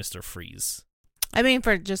 Mr. Freeze. I mean,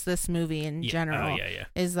 for just this movie in Yeah. general, Yeah.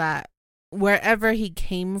 is that wherever he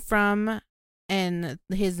came from and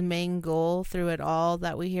his main goal through it all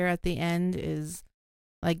that we hear at the end is,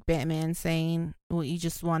 like, Batman saying, well, you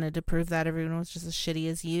just wanted to prove that everyone was just as shitty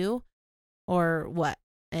as you, or what?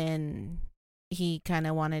 And he kind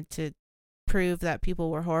of wanted to prove that people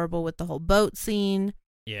were horrible with the whole boat scene.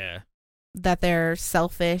 Yeah. That they're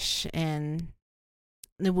selfish and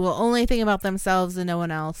they will only think about themselves and no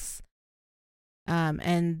one else.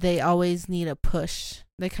 And they always need a push.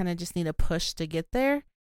 They kind of just need a push to get there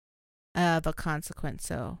of a consequence.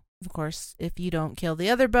 So, of course, if you don't kill the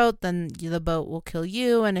other boat, then the boat will kill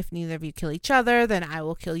you. And if neither of you kill each other, then I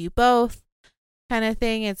will kill you both, kind of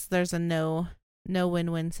thing. There's a no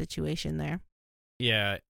win-win situation there.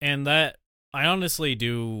 Yeah, and that I honestly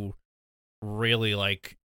do really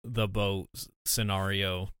like the boat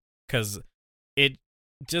scenario, because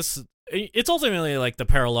it's ultimately like the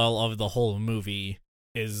parallel of the whole movie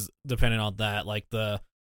is dependent on that, like the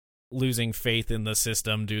losing faith in the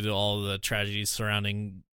system due to all the tragedies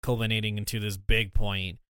surrounding, culminating into this big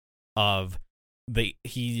point of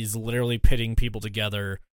he's literally pitting people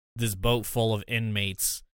together, this boat full of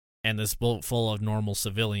inmates and this boat full of normal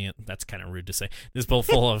civilian. That's kind of rude to say. This boat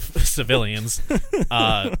full of civilians,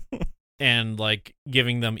 and like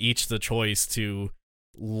giving them each the choice to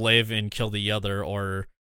live and kill the other, or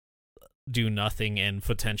do nothing and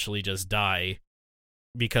potentially just die,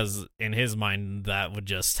 because in his mind that would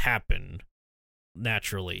just happen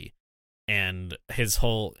naturally. And his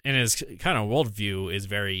kind of worldview is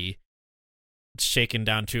very shaken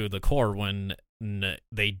down to the core when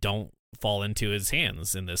they don't fall into his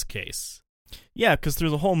hands in this case. Yeah, because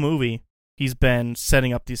through the whole movie, he's been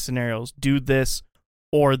setting up these scenarios. Do this,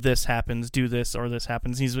 or this happens. Do this, or this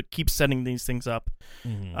happens. He keeps setting these things up.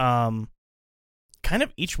 Mm-hmm. Kind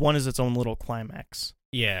of each one is its own little climax.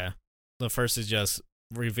 Yeah. The first is just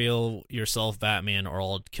reveal yourself, Batman, or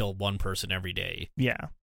I'll kill one person every day. Yeah.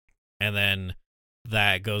 And then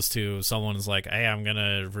that goes to someone's like, hey, I'm going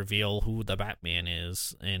to reveal who the Batman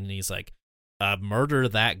is. And he's like, murder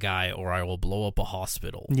that guy or I will blow up a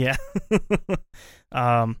hospital. Yeah.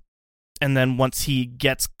 And then once he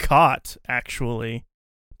gets caught, actually,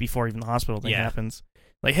 before even the hospital thing happens,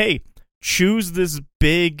 like, hey, choose this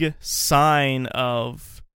big sign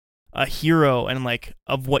of a hero and like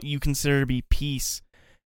of what you consider to be peace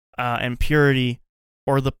and purity,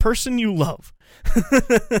 or the person you love.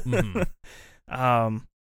 Mm-hmm.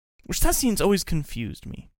 Which that scene's always confused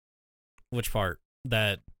me. Which part?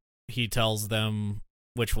 That he tells them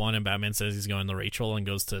which one, and Batman says he's going to Rachel and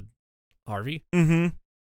goes to Harvey? Mm-hmm.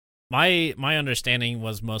 My understanding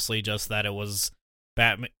was mostly just that it was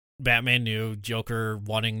Batman knew Joker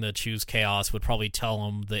wanting to choose chaos would probably tell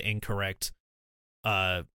him the incorrect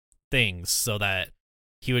things, so that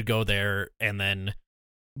he would go there and then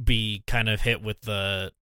be kind of hit with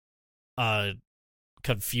the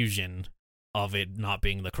confusion of it not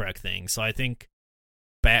being the correct thing. So I think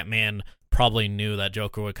Batman probably knew that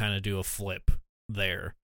Joker would kind of do a flip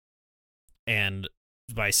there, and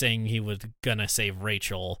by saying he was gonna save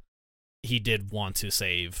Rachel, he did want to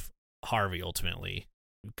save Harvey ultimately,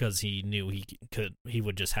 because he knew he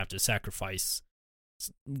would just have to sacrifice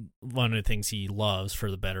one of the things he loves for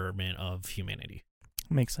the betterment of humanity.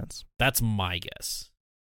 Makes sense. That's my guess.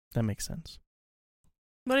 That makes sense.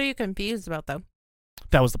 What are you confused about, though?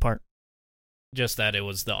 That was the part. Just that it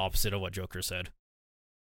was the opposite of what Joker said.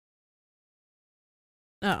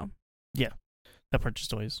 Oh. Yeah. That part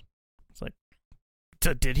just always... It's like,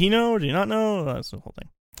 did he know or did he not know? That's the whole thing.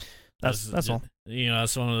 That's all. You know,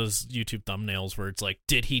 that's one of those YouTube thumbnails where it's like,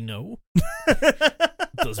 did he know?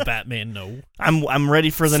 Does Batman know? I'm ready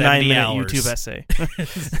for the 9-minute YouTube essay.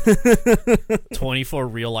 24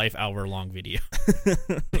 real life hour-long video.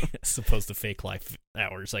 As opposed to fake life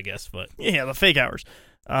hours, I guess, but... Yeah, the fake hours.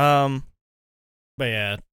 But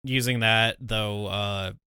yeah, using that,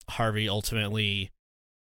 though, Harvey ultimately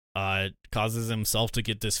causes himself to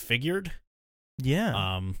get disfigured.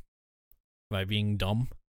 Yeah. By being dumb.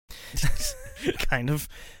 Kind of.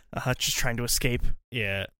 Just trying to escape.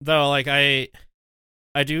 Yeah. Though, like, I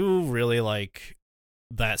do really like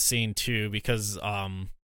that scene, too, because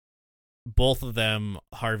both of them,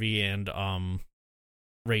 Harvey and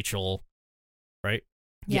Rachel, right?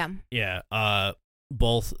 Yeah. Yeah.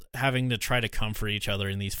 Both having to try to comfort each other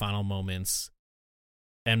in these final moments,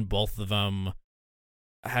 and both of them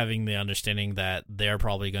having the understanding that they're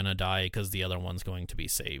probably going to die because the other one's going to be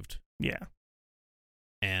saved. Yeah.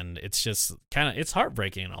 And it's just it's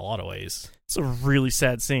heartbreaking in a lot of ways. It's a really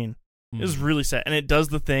sad scene. It's really sad. And it does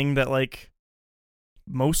the thing that, like,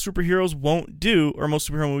 most superheroes won't do, or most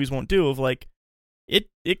superhero movies won't do, of, like, it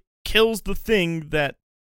kills the thing that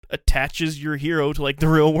attaches your hero to, like, the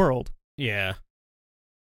real world. Yeah.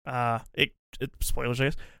 It spoilers, I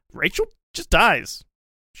guess. Rachel just dies.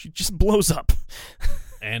 She just blows up.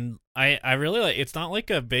 And I really like, it's not like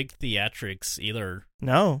a big theatrics either.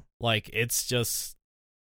 No. Like, it's just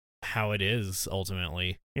how it is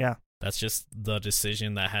ultimately. Yeah. That's just the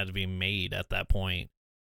decision that had to be made at that point.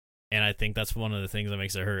 And I think that's one of the things that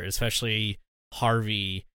makes it hurt, especially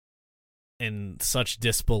Harvey in such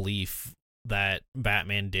disbelief that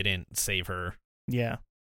Batman didn't save her. Yeah.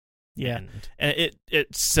 Yeah. And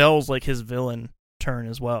it sells, like, his villain turn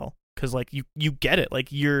as well. Because, like, you get it. Like,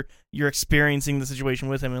 you're experiencing the situation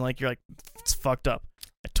with him, and, like, you're like, it's fucked up.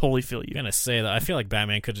 I totally feel you. I'm gonna say that I feel like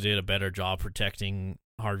Batman could have did a better job protecting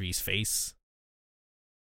Harvey's face.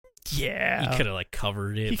 Yeah. He could have like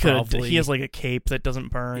covered it. He could. Probably. He has like a cape that doesn't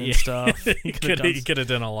burn Yeah. and stuff. He could have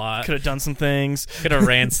done a lot. Could have done some things. Could have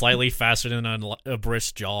ran slightly faster than a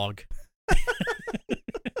brisk jog.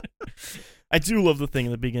 I do love the thing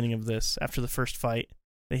in the beginning of this, after the first fight,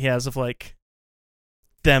 that he has of like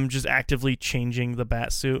them just actively changing the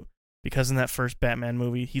bat suit, because in that first Batman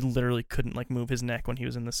movie, he literally couldn't like move his neck when he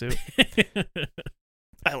was in the suit.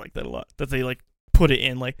 I like that a lot. That they like put it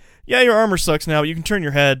in like, yeah, your armor sucks now, but you can turn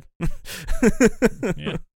your head.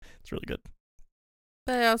 Yeah. It's really good.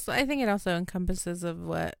 But I think it also encompasses of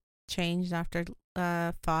what changed after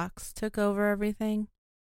Fox took over everything.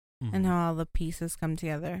 And how all the pieces come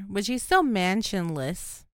together. Which he's still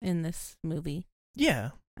mansionless in this movie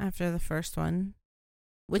Yeah. after the first one.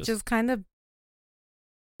 Which Just- is kind of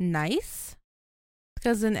nice.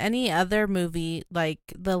 Because in any other movie, like,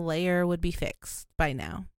 the layer would be fixed by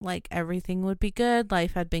now. Like, everything would be good.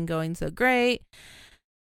 Life had been going so great.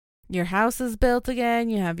 Your house is built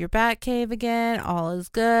again. You have your Batcave again. All is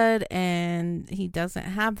good. And he doesn't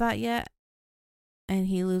have that yet. And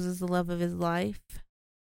he loses the love of his life.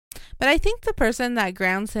 But I think the person that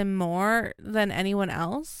grounds him more than anyone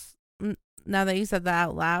else, now that you said that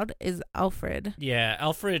out loud, is Alfred. Yeah,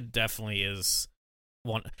 Alfred definitely is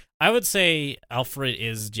one. I would say Alfred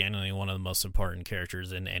is genuinely one of the most important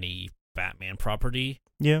characters in any Batman property.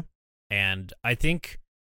 Yeah. And I think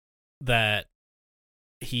that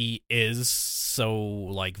he is so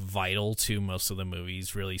like vital to most of the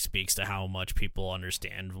movies really speaks to how much people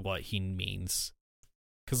understand what he means.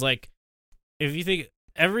 Cuz like if you think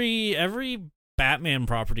every Batman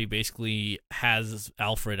property basically has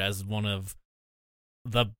Alfred as one of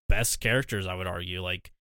the best characters, I would argue.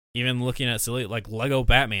 Like even looking at silly like Lego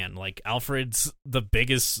Batman, like Alfred's the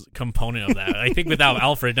biggest component of that. I think without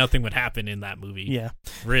Alfred nothing would happen in that movie. Yeah.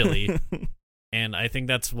 Really. And I think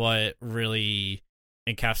that's what really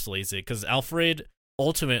encapsulates it, because Alfred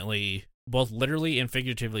ultimately, both literally and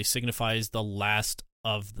figuratively, signifies the last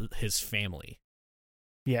of his family.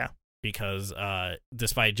 Yeah. Because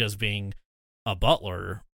despite just being a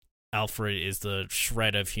butler, Alfred is the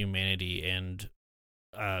shred of humanity and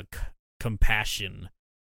compassion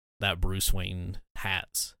that Bruce Wayne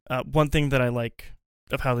has. One thing that I like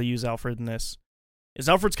of how they use Alfred in this is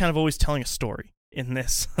Alfred's kind of always telling a story in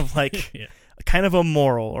this of like Yeah. kind of a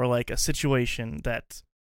moral or like a situation that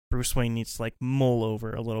Bruce Wayne needs to like mull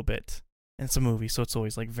over a little bit. And it's a movie, so it's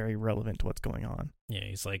always like very relevant to what's going on. Yeah,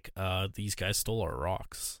 he's like, these guys stole our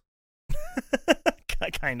rocks.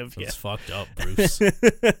 Kind of, yeah. It's fucked up, Bruce.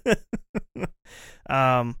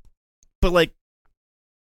 But like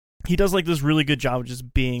he does like this really good job of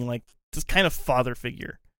just being like this kind of father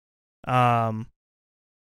figure.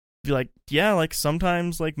 Be like, yeah, like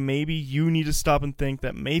sometimes like maybe you need to stop and think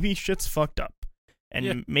that maybe shit's fucked up.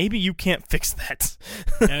 And maybe you can't fix that.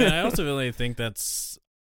 And I also really think that's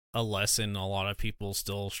a lesson a lot of people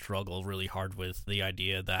still struggle really hard with, the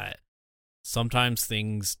idea that sometimes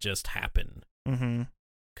things just happen. Mm-hmm.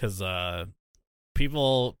 Because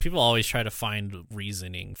people always try to find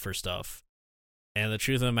reasoning for stuff, and the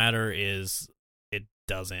truth of the matter is it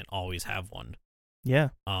doesn't always have one. Yeah.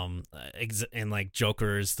 And like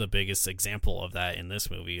Joker is the biggest example of that in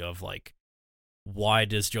this movie. Of like, why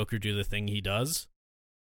does Joker do the thing he does?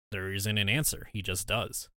 There isn't an answer. He just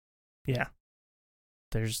does. Yeah.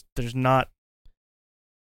 There's not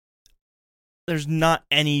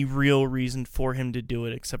any real reason for him to do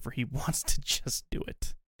it except for he wants to just do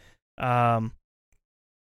it. Well,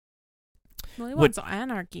 he wants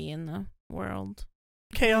anarchy in the world.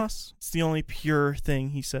 Chaos. It's the only pure thing,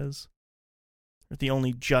 he says. Or the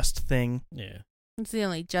only just thing. Yeah. It's the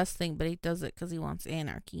only just thing, but he does it because he wants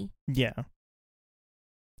anarchy. Yeah.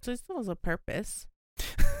 So he still has a purpose.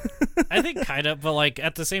 I think kind of, but like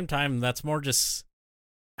at the same time, that's more just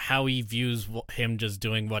how he views him just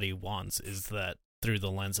doing what he wants, is that through the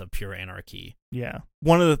lens of pure anarchy. Yeah.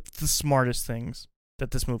 One of the smartest things that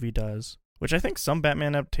this movie does, which I think some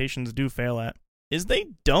Batman adaptations do fail at, is they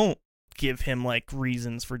don't give him like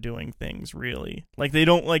reasons for doing things, really. Like they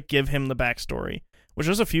don't like give him the backstory, which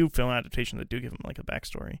there's a few film adaptations that do give him like a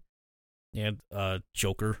backstory. Yeah,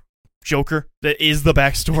 Joker. That is the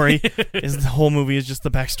backstory. Is the whole movie is just the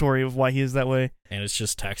backstory of why he is that way. And it's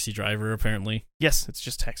just Taxi Driver, apparently. Yes, it's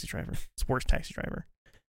just Taxi Driver. It's worse Taxi Driver.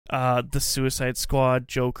 The Suicide Squad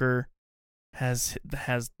Joker has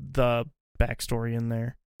the backstory in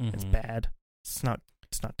there. Mm-hmm. It's bad. It's not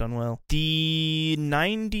done well. The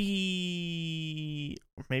 90s,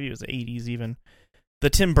 or maybe it was the 80s even, the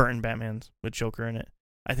Tim Burton Batmans with Joker in it,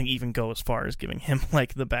 I think even go as far as giving him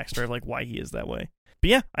like the backstory of like why he is that way. But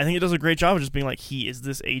yeah, I think it does a great job of just being like, he is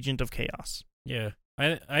this agent of chaos. Yeah.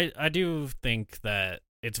 I do think that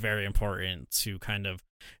it's very important to kind of...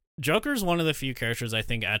 Joker's one of the few characters I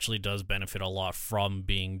think actually does benefit a lot from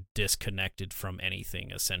being disconnected from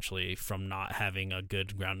anything, essentially, from not having a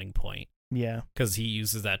good grounding point. Yeah. Because he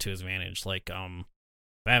uses that to his advantage. Like,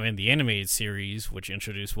 Batman the Animated Series, which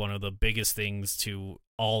introduced one of the biggest things to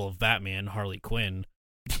all of Batman, Harley Quinn.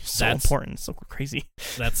 So important, so crazy.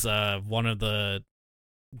 That's one of the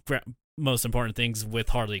most important things with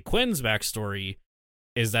Harley Quinn's backstory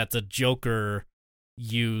is that the Joker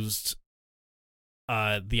used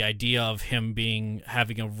the idea of him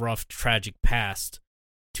having a rough, tragic past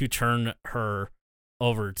to turn her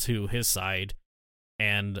over to his side.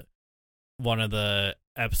 And one of the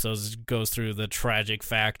episodes goes through the tragic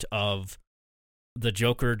fact of the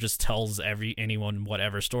Joker just tells anyone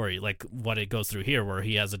whatever story, like what it goes through here, where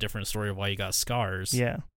he has a different story of why he got scars.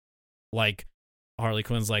 Yeah. Like, Harley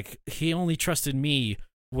Quinn's like, he only trusted me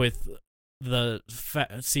with the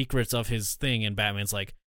secrets of his thing, and Batman's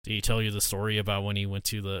like, did he tell you the story about when he went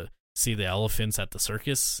to see the elephants at the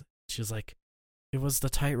circus? She's like, it was the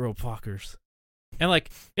tightrope walkers. And, like,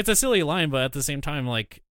 it's a silly line, but at the same time,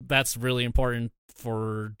 like, that's really important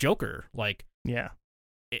for Joker. Like, yeah.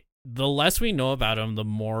 The less we know about him, the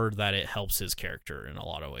more that it helps his character in a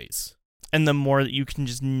lot of ways. And the more that you can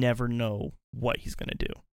just never know what he's going to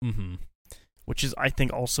do. Mm-hmm. Which is, I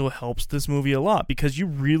think, also helps this movie a lot, because you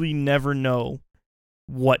really never know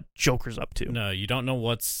what Joker's up to. No, you don't know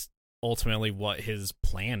what's ultimately what his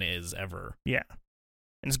plan is ever. Yeah.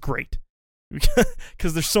 And it's great.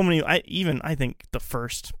 Because there's so many, I think the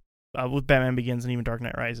first, with Batman Begins and even Dark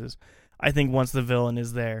Knight Rises, I think once the villain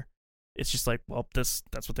is there, it's just like, well, that's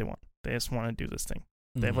what they want. They just want to do this thing.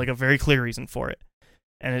 They have like a very clear reason for it.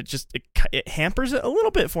 And it hampers it a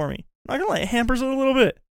little bit for me. I'm not going to lie, it hampers it a little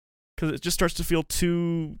bit. Because it just starts to feel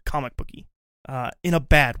too comic booky. In a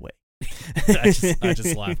bad way. I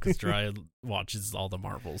just laugh because Dry watches all the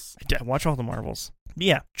Marvels. I watch all the Marvels. But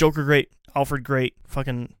yeah, Joker great, Alfred great,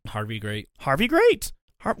 fucking Harvey great. Harvey great.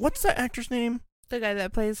 What's that actor's name? The guy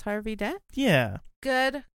that plays Harvey Dent? Yeah.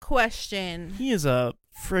 Good question. He is a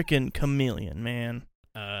freaking chameleon, man.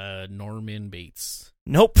 Norman Bates.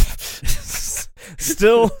 Nope.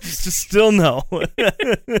 Still no.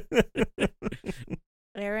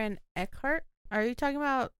 Aaron Eckhart? Are you talking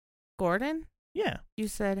about Gordon? Yeah. You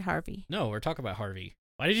said Harvey. No, we're talking about Harvey.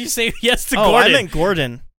 Why did you say yes to Gordon? Gordon? I meant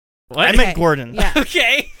Gordon. What? I meant Gordon. Yeah.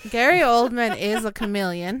 Okay. Gary Oldman is a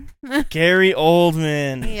chameleon. Gary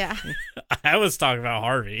Oldman. Yeah. I was talking about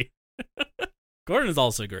Harvey. Gordon is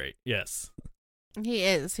also great. Yes. He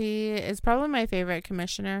is. He is probably my favorite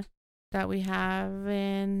commissioner that we have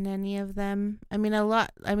in any of them. I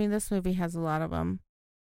mean, this movie has a lot of them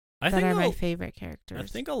that are my favorite characters. I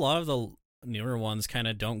think a lot of the newer ones kind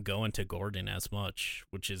of don't go into Gordon as much,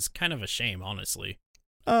 which is kind of a shame, honestly.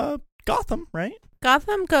 Gotham, right?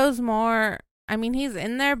 Gotham goes more, I mean, he's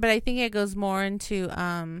in there, but I think it goes more into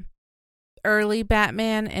early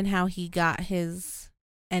Batman and how he got his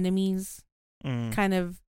enemies. Kind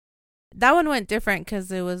of, that one went different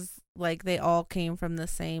because it was like they all came from the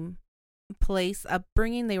same place,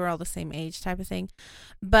 upbringing. They were all the same age type of thing.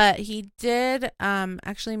 But he did,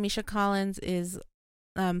 actually, Misha Collins is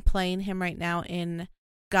playing him right now in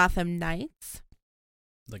Gotham Knights,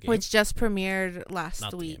 which just premiered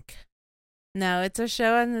last week. No, it's a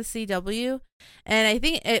show on the CW, and I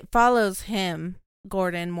think it follows him,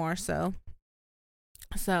 Gordon, more so.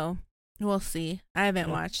 So we'll see. I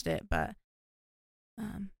haven't watched it, but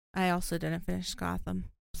I also didn't finish Gotham.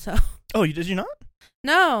 So. Oh, did you not?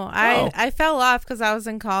 No, I fell off because I was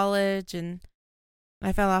in college, and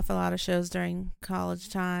I fell off a lot of shows during college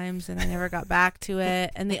times, and I never got back to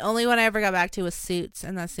it. And the only one I ever got back to was Suits,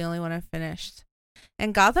 and that's the only one I finished.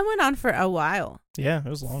 And Gotham went on for a while. Yeah, it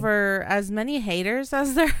was long. For as many haters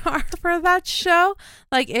as there are for that show,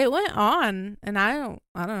 like, it went on, and I don't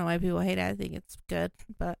know why people hate it. I think it's good,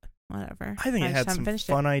 but whatever. I think it had some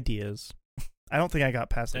fun ideas. I don't think I got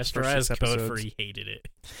past the first 6 episodes. Code for he hated it.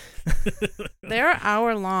 They're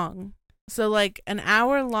hour long. So, like, an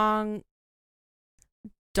hour long,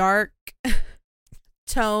 dark,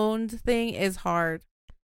 toned thing is hard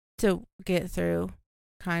to get through.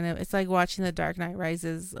 Kind of. It's like watching The Dark Knight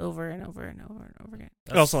Rises over and over and over and over again.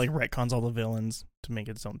 It also, like, retcons all the villains to make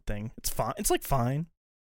its own thing. It's fine. It's, like, fine.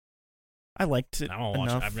 I liked it. I don't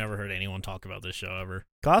watch it. I've never heard anyone talk about this show ever.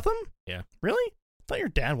 Gotham? Yeah. Really? I thought your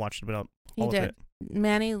dad watched it. He did.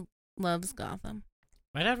 Manny loves Gotham.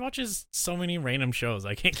 My dad watches so many random shows.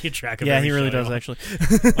 I can't keep track of Yeah, he really does, actually.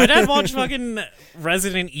 My dad watched fucking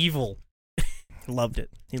Resident Evil. Loved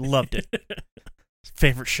it. He loved it.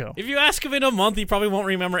 Favorite show. If you ask him in a month, he probably won't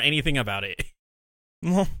remember anything about it.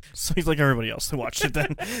 Well, so he's like everybody else who watched it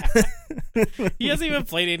then. He hasn't even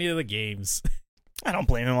played any of the games. I don't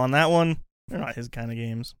blame him on that one. They're not his kind of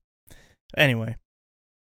games. Anyway.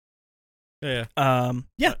 Yeah.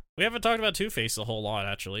 Yeah. We haven't talked about Two-Face a whole lot,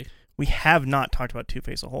 actually. We have not talked about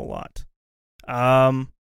Two-Face a whole lot.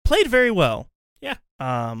 Played very well. Yeah.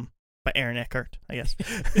 By Aaron Eckhart, I guess.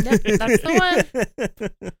 Yep, that's the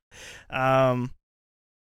one.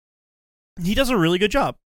 He does a really good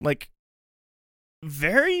job. Like,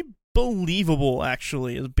 very believable,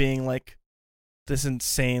 actually, as being, like, this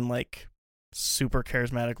insane, like, super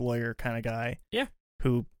charismatic lawyer kind of guy. Yeah.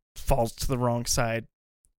 Who falls to the wrong side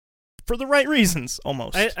for the right reasons,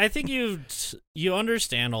 almost. I think you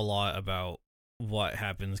understand a lot about what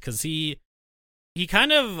happens, because he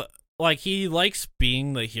kind of, like, he likes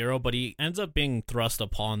being the hero, but he ends up being thrust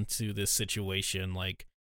upon to this situation. Like,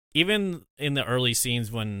 even in the early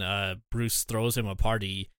scenes when Bruce throws him a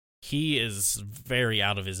party, he is very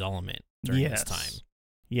out of his element during this time.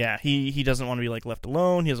 Yeah, he doesn't want to be, like, left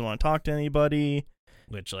alone. He doesn't want to talk to anybody.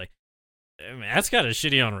 Which, like, I mean, that's kind of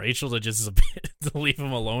shitty on Rachel to just to leave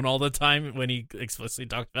him alone all the time when he explicitly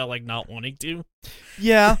talked about, like, not wanting to.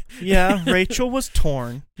 Yeah, Rachel was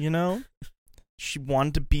torn, you know? She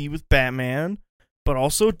wanted to be with Batman, but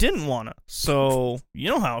also didn't want to. So, you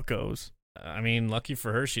know how it goes. I mean, lucky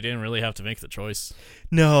for her, she didn't really have to make the choice.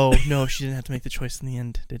 No, she didn't have to make the choice in the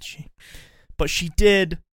end, did she? But she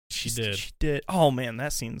did. She did. She did. Oh, man,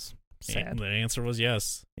 that seems sad. And the answer was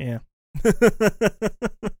yes. Yeah.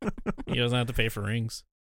 He doesn't have to pay for rings.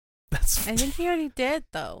 I think he already did,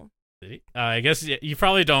 though. Did he? I guess you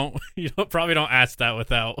probably don't. Probably don't ask that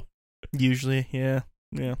without. Usually, yeah.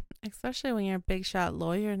 Especially when you're a big shot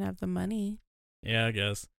lawyer and have the money. Yeah, I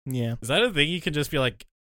guess. Yeah. Is that a thing? You can just be like,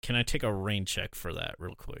 "Can I take a rain check for that,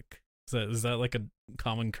 real quick?" Is that like a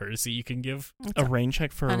common courtesy you can give? A rain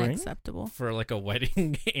check for a ring? Unacceptable. For like a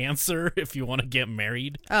wedding answer if you want to get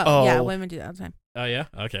married? Oh, yeah, women do that all the time. Oh, yeah?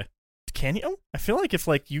 Okay. Can you? I feel like if,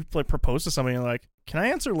 like, you, like, propose to somebody and like, can I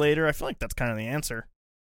answer later? I feel like that's kind of the answer.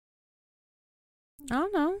 I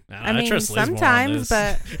don't know. I mean, trust Liz sometimes,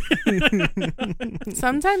 more on but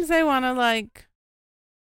sometimes they want to, like,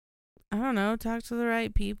 I don't know, talk to the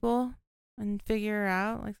right people and figure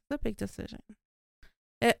out, like, it's a big decision.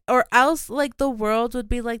 Or else, like, the world would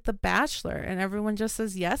be like The Bachelor and everyone just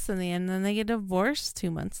says yes in the end, and then they get divorced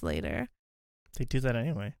 2 months later. They do that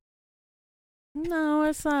anyway. No,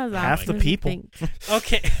 it's not that. Half the people.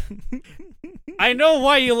 Okay. I know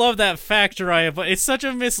why you love that fact, Raya, but it's such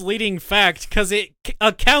a misleading fact because it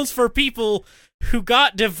accounts for people who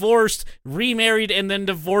got divorced, remarried, and then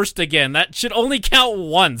divorced again. That should only count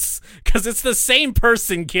once because it's the same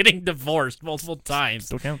person getting divorced multiple times.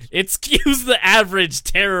 Still counts. It skews the average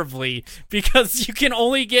terribly because you can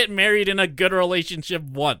only get married in a good relationship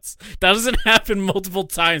once. That doesn't happen multiple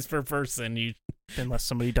times per person. Unless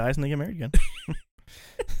somebody dies and they get married again.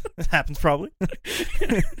 It happens probably.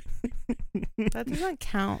 That doesn't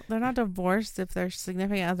count. They're not divorced if their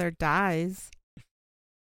significant other dies.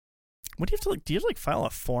 What do you have to, like? Do you have to, like, file a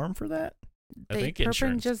form for that? I think person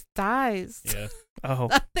insurance just dies. Yeah. Oh,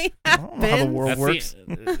 Nothing I don't know how the happens. world works.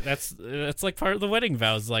 That's like part of the wedding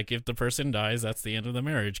vows. Like if the person dies, that's the end of the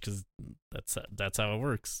marriage because that's how it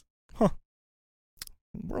works. Huh.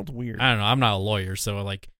 World's weird. I don't know. I'm not a lawyer, so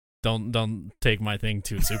like don't take my thing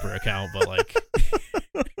to super account. But like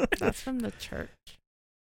That's from the church.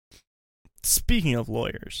 Speaking of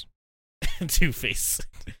lawyers, Two-Face.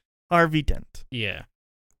 Harvey Dent. Yeah.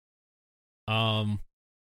 I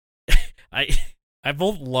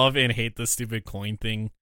both love and hate the stupid coin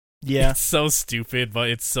thing. Yeah. It's so stupid, but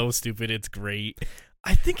it's so stupid it's great.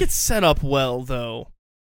 I think it's set up well, though.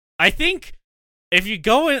 I think if you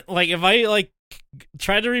go in, like, if I, like,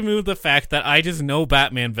 try to remove the fact that I just know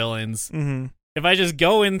Batman villains, Mm-hmm. if I just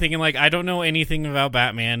go in thinking, like, I don't know anything about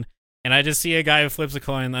Batman, and I just see a guy who flips a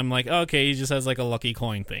coin, I'm like, okay, he just has, like, a lucky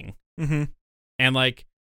coin thing. Mm-hmm. And, like,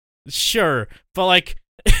 sure, but, like,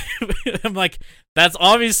 I'm like, that's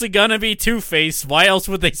obviously gonna be Two-Face. Why else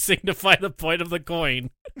would they signify the point of the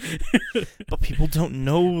coin? But people don't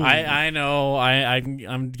know. I know.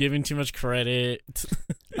 I'm giving too much credit.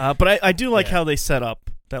 But I do like how they set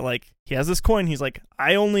up that, like, he has this coin. He's like,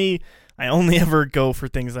 I only ever go for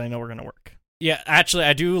things that I know are gonna work. Yeah, actually,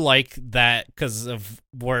 I do like that because of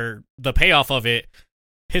where the payoff of it.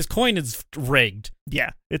 His coin is rigged.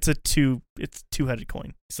 Yeah, it's two-headed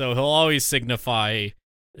coin. So he'll always signify.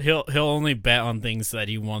 He'll only bet on things that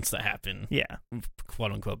he wants to happen. Yeah,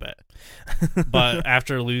 quote unquote bet. But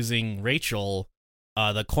after losing Rachel,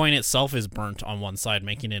 the coin itself is burnt on one side,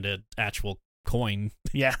 making it an actual coin.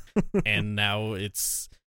 Yeah. And now it's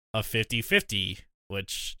a 50-50,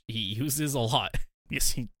 which he uses a lot.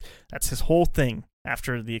 Yes, that's his whole thing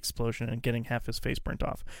after the explosion and getting half his face burnt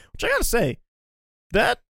off. Which I gotta say,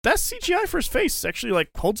 that CGI for his face actually like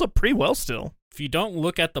holds up pretty well still. If you don't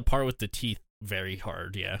look at the part with the teeth very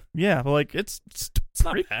hard, yeah. Yeah, but like it's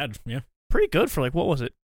not bad, yeah. Pretty good for like, what was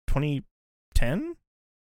it, 2010?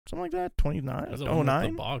 Something like that? 29? That's 09?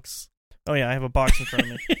 the box. Oh yeah, I have a box in front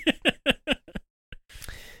of me.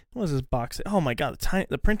 What is this box? Oh my god,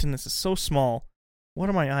 the print in this is so small. What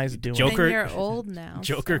are my eyes doing? Joker- And you're old now.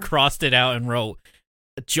 Joker so. crossed it out and wrote,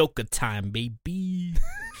 Joker time, baby.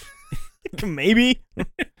 Maybe.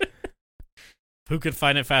 Who could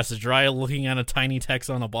find it faster, Dry looking at a tiny text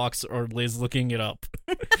on a box or Liz looking it up?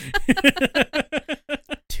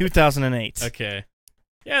 2008. Okay.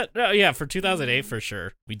 Yeah, for 2008 for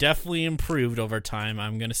sure. We definitely improved over time.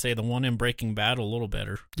 I'm going to say the one in Breaking Bad a little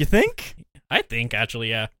better. You think? I think, actually,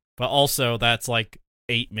 yeah. But also, that's like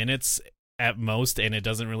 8 minutes at most, and it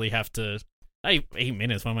doesn't really have to... 8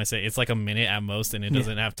 minutes, what am I saying? It's like a minute at most, and it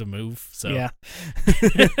doesn't have to move, so... Yeah.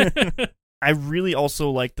 I really also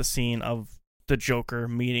like the scene of the Joker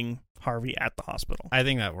meeting Harvey at the hospital. I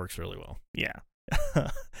think that works really well. Yeah.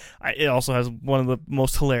 It also has one of the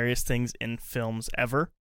most hilarious things in films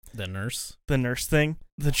ever. The nurse. The nurse thing.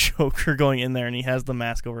 The Joker going in there and he has the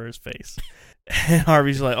mask over his face. And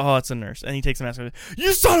Harvey's like, oh, it's a nurse. And he takes the mask off.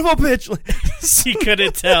 You son of a bitch! He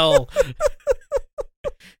couldn't tell.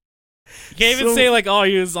 You can't even say, like, oh,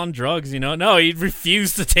 he was on drugs, you know? No, he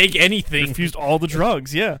refused to take anything. Refused all the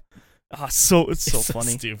drugs, yeah. It's so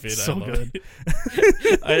funny. Stupid. So I love good.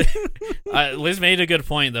 it. Liz made a good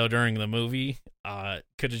point, though, during the movie.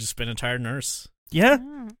 Could have just been a tired nurse. Yeah.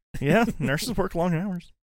 Yeah. Yeah. Nurses work long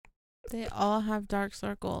hours. They all have dark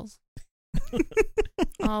circles.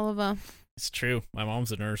 All of them. It's true. My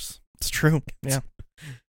mom's a nurse. It's true. Yeah.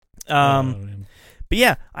 Man. But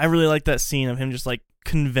yeah, I really like that scene of him just like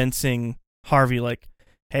convincing Harvey, like,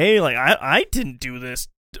 hey, like I didn't do this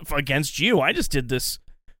against you. I just did this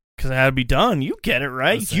because it had to be done. You get it,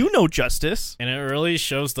 right? Listen. You know justice. And it really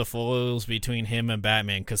shows the foils between him and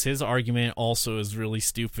Batman, because his argument also is really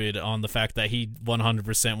stupid on the fact that he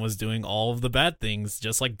 100% was doing all of the bad things,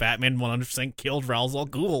 just like Batman 100% killed Ra's al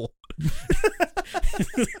Ghul.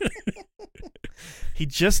 He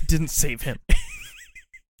just didn't save him.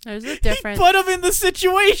 There's a difference. He put him in the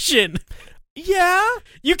situation. Yeah.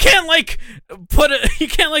 You can't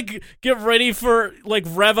get ready for like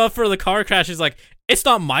rev up for the car crash. It's like, it's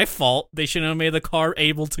not my fault. They shouldn't have made the car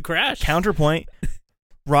able to crash. Counterpoint.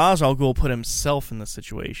 Ra's al Ghul put himself in the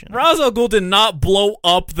situation. Ra's al Ghul did not blow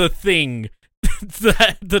up the thing.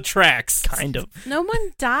 the tracks. Kind of. No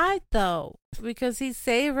one died, though, because he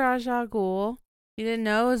saved Ra's al Ghul. He didn't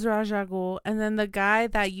know it was Ra's al Ghul. And then the guy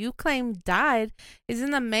that you claim died is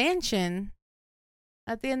in the mansion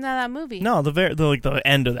at the end of that movie. No, the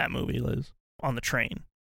end of that movie, Liz, on the train.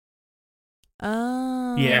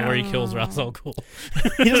 Oh. Yeah, where he kills Ra's al Ghul.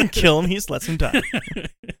 He doesn't kill him, he just lets him die.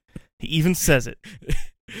 He even says it.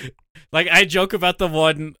 Like, I joke about the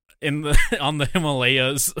one on the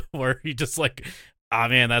Himalayas where he just like, ah,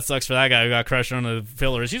 man, that sucks for that guy who got crushed on the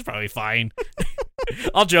pillars. He's probably fine.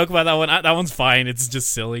 I'll joke about that one. That one's fine. It's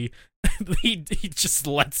just silly. He just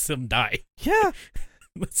lets him die. Yeah.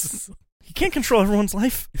 He can't control everyone's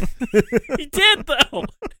life. He did, though.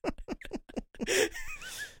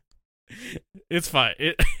 It's fine.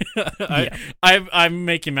 I'm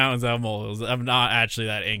making mountains out of molehills. I'm not actually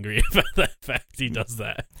that angry about that fact he does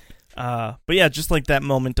that. But yeah, just like that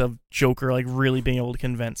moment of Joker like really being able to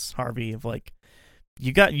convince Harvey of like,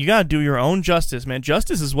 you got to do your own justice, man.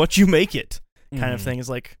 Justice is what you make it, kind of thing. Is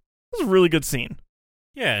like, it was a really good scene.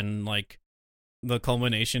 Yeah, and like the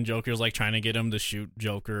culmination, Joker's like trying to get him to shoot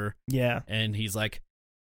Joker. Yeah, and he's like,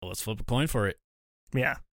 well, let's flip a coin for it.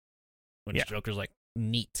 Yeah, which Joker's like,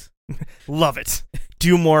 neat. Love it.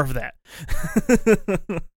 Do more of that.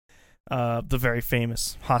 The very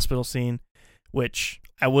famous hospital scene, which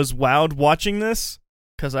I was wowed watching this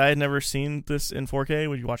because I had never seen this in 4K.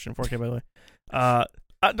 Would you watch it in 4K, by the way?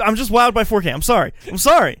 I'm just wowed by 4K. I'm sorry.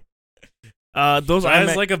 Those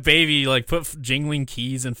as like a baby, like put jingling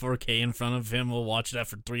keys in 4K in front of him. We'll watch that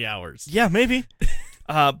for 3 hours. Yeah, maybe.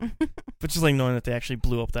 But just like knowing that they actually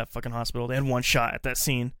blew up that fucking hospital. They had one shot at that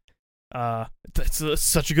scene. That's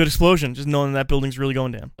such a good explosion. Just knowing that building's really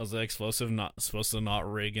going down. Was the explosive not supposed to not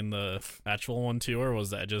rig in the actual one too, or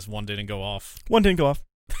was that just one didn't go off? One didn't go off.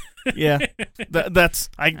 Yeah,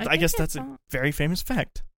 I guess that's a very famous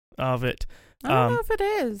fact of it. I don't know if it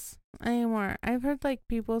is anymore. I've heard like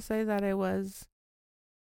people say that it was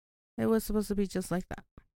supposed to be just like that.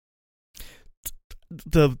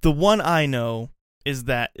 The one I know is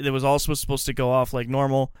that it was also supposed to go off like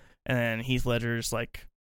normal, and then Heath Ledger's like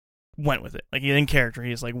went with it. Like, in character,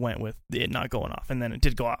 he just like went with it not going off, and then it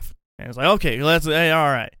did go off, and it was like, okay, hey,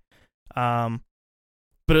 all right.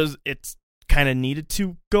 But it's kind of needed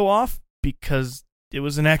to go off because it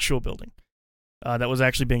was an actual building that was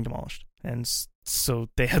actually being demolished, and so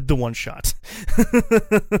they had the one shot.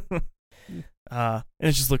 And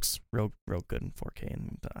it just looks real good in 4K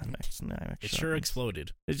and IMAX. It sure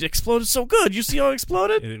exploded. It exploded so good. You see how it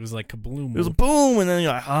exploded? It was like kabloom. It was a boom, and then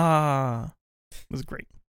you're like, It was great.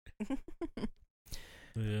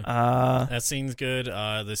 Yeah. That scene's good.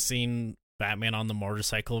 The scene Batman on the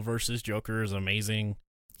motorcycle versus Joker is amazing.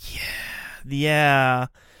 Yeah.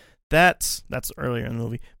 That's earlier in the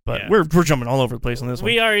movie, but Yeah. we're jumping all over the place on this one.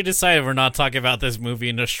 We already decided we're not talking about this movie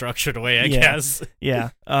in a structured way, I guess.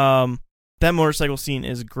 Yeah. That motorcycle scene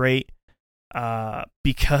is great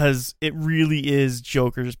because it really is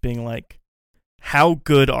Joker's being like, how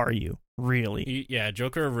good are you, really? Yeah,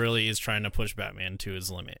 Joker really is trying to push Batman to his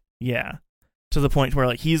limit. Yeah. To the point where,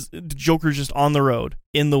 like, Joker's just on the road,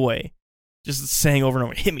 in the way, just saying over and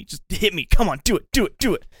over, hit me, come on, do it.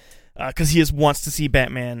 Because he just wants to see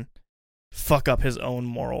Batman fuck up his own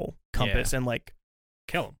moral compass and, like,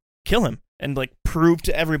 kill him. And, like, prove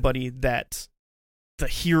to everybody that the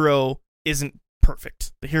hero isn't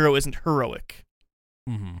perfect. The hero isn't heroic.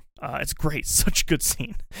 Mm-hmm. It's great. Such a good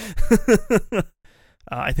scene.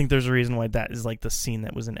 I think there's a reason why that is, like, the scene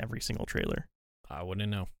that was in every single trailer. I wouldn't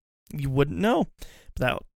know. You wouldn't know.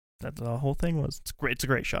 But that the whole thing was. It's great. It's a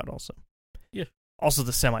great shot also. Yeah. Also,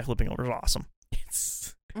 the semi flipping over is awesome.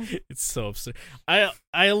 It's so absurd.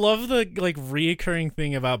 I love the, like, reoccurring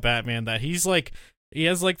thing about Batman that he's like, he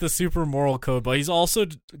has, like, the super moral code, but he's also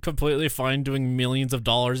completely fine doing millions of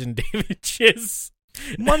dollars in damages.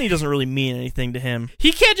 Money doesn't really mean anything to him.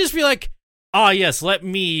 He can't just be like, yes, let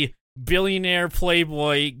me, billionaire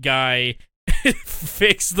playboy guy,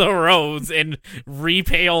 fix the roads and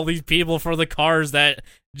repay all these people for the cars that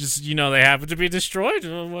just, they happen to be destroyed.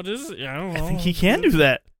 What is it? I don't know. I think he can do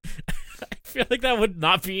that. I feel like that would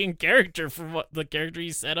not be in character for what the character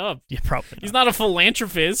he set up. Yeah, probably not. He's not a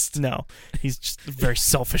philanthropist. No, he's just a very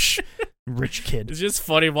selfish, rich kid. It's just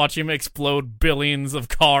funny watching him explode billions of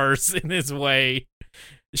cars in his way.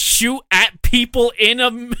 Shoot at people in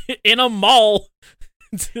a mall.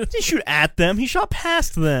 He didn't shoot at them. He shot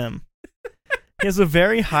past them. He has a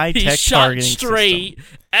very high-tech he shot targeting straight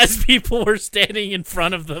system. as people were standing in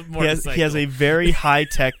front of the motorcycle. He has a very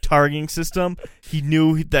high-tech targeting system. He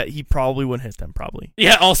knew that he probably wouldn't hit them, probably.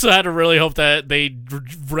 Yeah, also had to really hope that they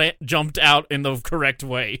jumped out in the correct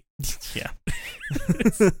way. Yeah.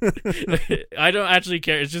 I don't actually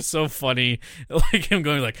care. It's just so funny. Like him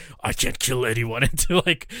going like, I can't kill anyone, into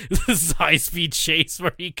like this high-speed chase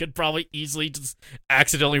where he could probably easily just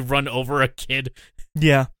accidentally run over a kid.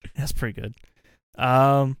 Yeah, that's pretty good.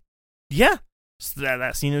 Yeah. So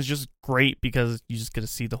that scene is just great because you just get to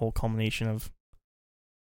see the whole culmination of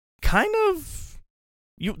kind of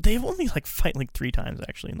they've only like fight like 3 times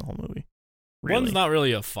actually in the whole movie. Really. One's not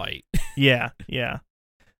really a fight. Yeah.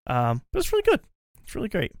 But it's really good. It's really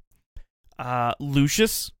great.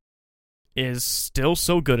 Lucius is still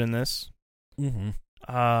so good in this.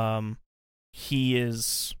 Mm-hmm. He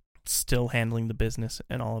is still handling the business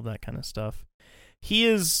and all of that kind of stuff.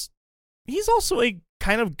 He's also a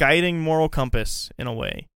kind of guiding moral compass in a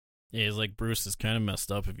way. Yeah, he's like, Bruce is kind of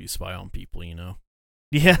messed up if you spy on people,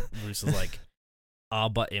 Yeah. Bruce is like,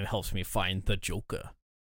 but it helps me find the Joker.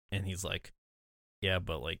 And he's like, yeah,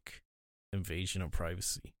 but like, invasion of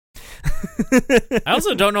privacy. I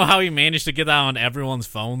also don't know how he managed to get that on everyone's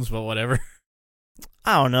phones, but whatever.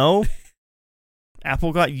 I don't know.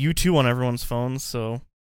 Apple got U2 on everyone's phones, so...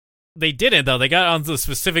 They didn't, though. They got it on the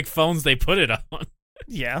specific phones they put it on.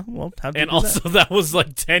 Yeah, well, how'd and also, that was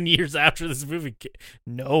like 10 years after this movie.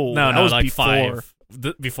 No, that was like before.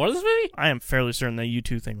 5. Before this movie? I am fairly certain that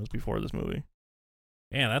U2 thing was before this movie.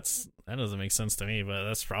 Yeah, that doesn't make sense to me, but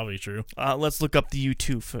that's probably true. Let's look up the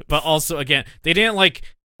U2. But also, again, they didn't like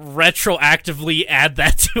retroactively add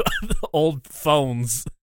that to the old phones.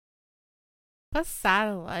 Plus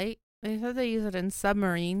satellite. They said they use it in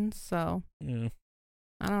submarines, so Yeah.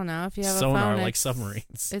 I don't know if you have Sonar a phone like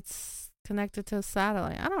submarines. It's connected to a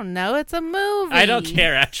satellite. I don't know. It's a movie. I don't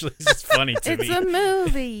care. Actually, it's just funny to me. It's a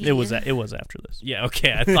movie. It was after this. Yeah,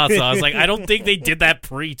 okay. I thought so. I was like, I don't think they did that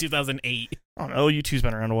pre-2008. I don't know. U2's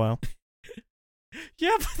been around a while.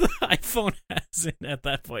 Yeah, but the iPhone hasn't at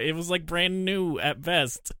that point. It was like brand new at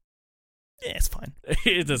best. Yeah, it's fine.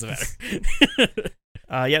 It doesn't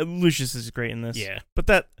matter. Yeah, Lucius is great in this. Yeah.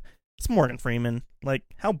 But it's Morgan Freeman. Like,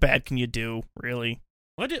 how bad can you do, really?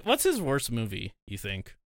 What's his worst movie, you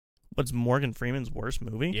think? What's Morgan Freeman's worst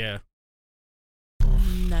movie? Yeah.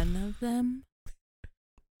 None of them.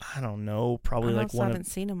 I don't know, probably I like one haven't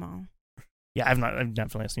seen them all. Yeah, I've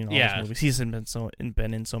definitely seen all Yeah. his movies. He's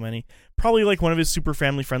been in so many. Probably like one of his super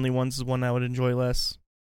family friendly ones is one I would enjoy less.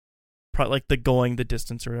 Probably like Going the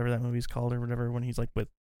Distance or whatever that movie's called or whatever, when he's like with,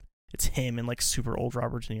 it's him and like super old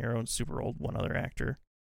Robert De Niro and super old one other actor,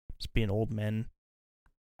 just being old men.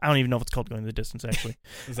 I don't even know if it's called Going the Distance actually.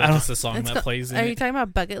 Is I that don't- just a song that plays in Are you it? talking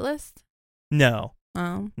about Bucket List? No,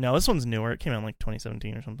 Oh, this one's newer. It came out in like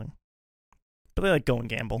 2017 or something. But they like Go and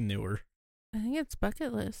Gamble. Newer. I think it's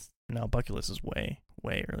Bucket List. No, Bucket List is way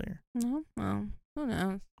earlier. No, well, who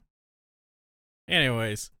knows?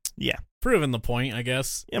 Anyways, Yeah, proving the point, I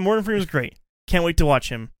guess. yeah. Morgan Freeman's great. Can't wait to watch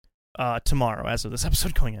him tomorrow as of this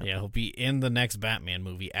episode going out. Yeah, he'll be in the next Batman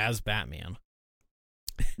movie as Batman.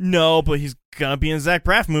 No, but he's gonna be in a Zach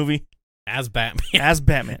Braff movie As Batman. as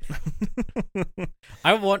Batman.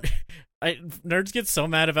 Nerds get so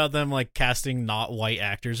mad about them like casting not white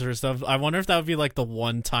actors or stuff. I wonder if that would be like the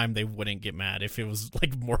one time they wouldn't get mad if it was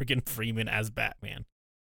like Morgan Freeman as Batman.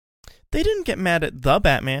 They didn't get mad at the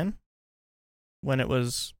Batman when it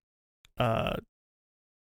was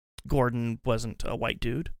Gordon wasn't a white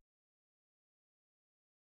dude.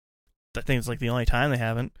 I think it's like the only time they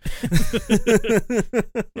haven't. Yeah,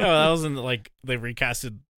 that wasn't like they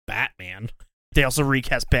recasted Batman. They also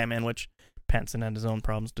recast Batman, which Pattinson had his own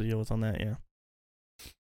problems to deal with on that, yeah.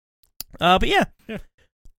 But yeah.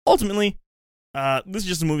 Ultimately, this is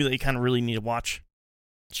just a movie that you kind of really need to watch.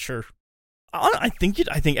 Sure. I think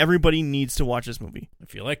everybody needs to watch this movie. I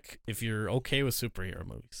feel like if you're okay with superhero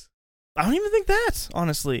movies. I don't even think that,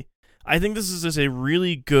 honestly. I think this is just a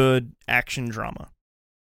really good action drama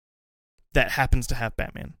that happens to have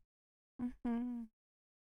Batman. Mm-hmm.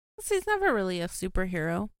 He's never really a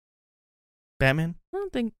superhero. Batman? I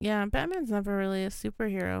don't think. Yeah, Batman's never really a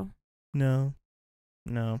superhero. No.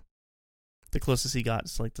 The closest he got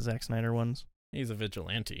is like the Zack Snyder ones. He's a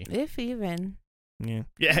vigilante. If even. Yeah.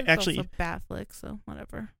 Yeah, It's actually, also Batflick, so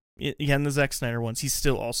whatever. yeah, in the Zack Snyder ones, he's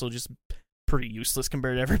still also just pretty useless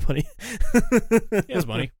compared to everybody. He has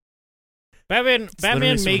money. Batman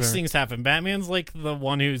literally makes superhero. things happen. Batman's like the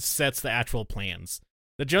one who sets the actual plans.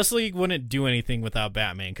 The Justice League wouldn't do anything without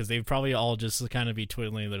Batman because they'd probably all just kind of be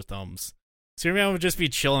twiddling their thumbs. Superman would just be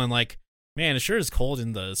chilling like, man, it sure is cold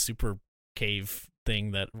in the super cave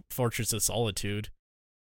thing, that Fortress of Solitude.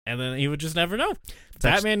 And then he would just never know.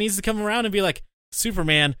 Batman needs to come around and be like,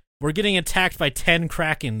 Superman, we're getting attacked by 10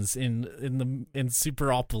 Krakens in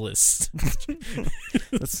Superopolis.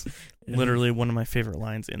 That's literally one of my favorite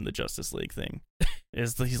lines in the Justice League thing.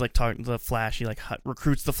 Is that he's like talking to the Flash. He like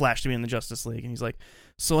recruits the Flash to be in the Justice League, and he's like,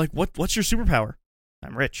 "So like, what's your superpower?"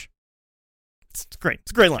 "I'm rich." It's great.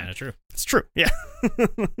 It's a great line. Kind of true. It's true. Yeah.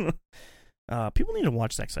 People need to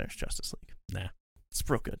watch Zack Snyder's Justice League. Nah. It's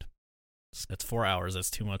real good. That's 4 hours. That's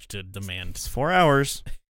too much to demand. It's 4 hours.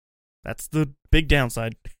 That's the big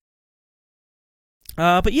downside.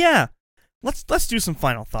 But yeah, let's do some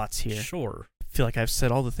final thoughts here. Sure. I feel like I've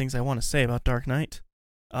said all the things I want to say about Dark Knight.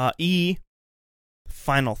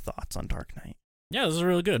 Final thoughts on Dark Knight. Yeah, this is a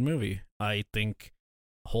really good movie. I think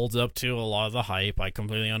holds up to a lot of the hype. I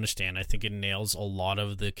completely understand. I think it nails a lot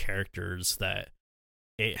of the characters that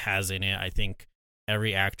it has in it. I think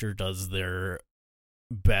every actor does their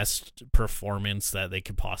best performance that they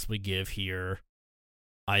could possibly give here.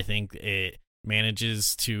 I think it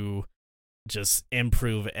manages to just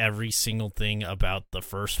improve every single thing about the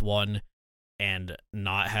first one and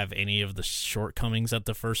not have any of the shortcomings that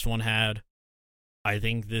the first one had. I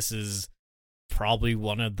think this is probably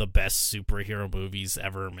one of the best superhero movies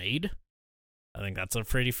ever made. I think that's a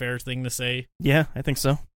pretty fair thing to say. Yeah, I think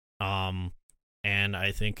so. And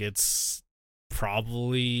I think it's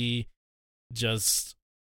probably just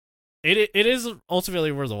it is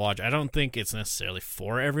ultimately worth a watch. I don't think it's necessarily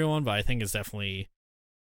for everyone, but I think it's definitely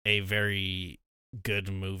a very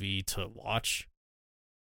good movie to watch.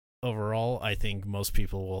 Overall, I think most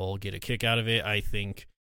people will get a kick out of it. I think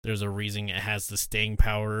there's a reason it has the staying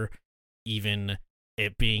power, even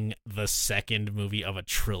it being the second movie of a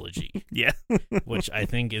trilogy. Yeah. Which I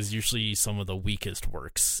think is usually some of the weakest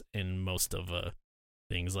works in most of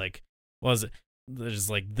things. Like, there's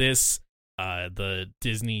like this, the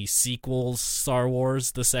Disney sequels, Star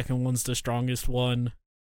Wars, the second one's the strongest one.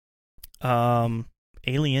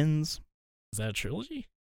 Aliens. Is that a trilogy?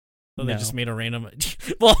 Oh, No. they just made a random.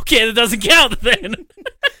 Well, okay, that doesn't count then.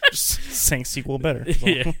 Just saying sequel better.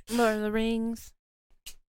 Yeah. Lord of the Rings.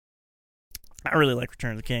 I really like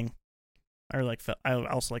Return of the King. I really like. I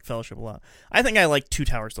also like Fellowship a lot. I think I like Two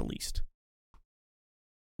Towers the least.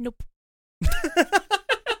 Nope.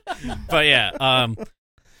 But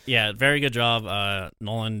yeah, very good job.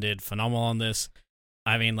 Nolan did phenomenal on this.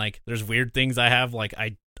 I mean, like, there's weird things I have. Like,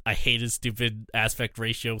 I hate his stupid aspect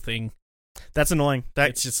ratio thing. That's annoying.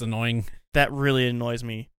 It's just annoying. That really annoys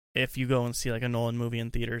me. If you go and see like a Nolan movie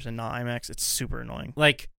in theaters and not IMAX, it's super annoying.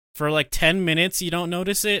 Like for like 10 minutes you don't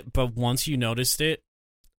notice it, but once you noticed it,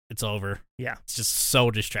 it's over. Yeah. It's just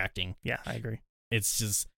so distracting. Yeah, I agree. It's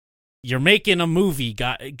just you're making a movie,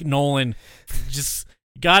 Nolan. Just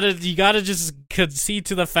you gotta just concede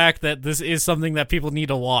to the fact that this is something that people need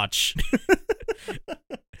to watch.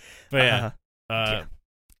 But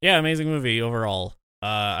yeah, amazing movie overall.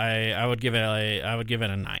 I would give it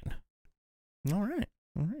a 9. All right.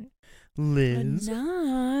 Liz. A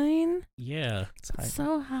 9. Yeah, It's high.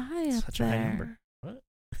 So high up Such there. a high number. What?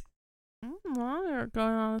 Well, you're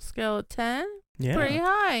going on a scale of 10. Yeah. Pretty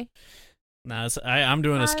high. Nah, I'm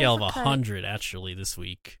doing a High scale of as a kite. 100 actually this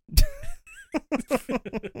week.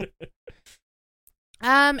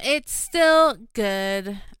 It's still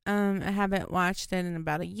good. I haven't watched it in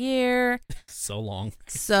about a year, So long.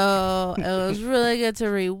 so it was really good to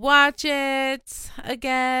rewatch it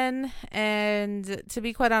again. And to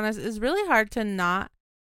be quite honest, it's really hard to not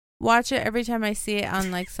watch it every time I see it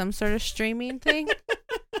on like some sort of streaming thing.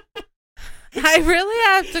 I really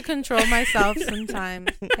have to control myself sometimes,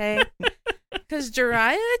 okay? Because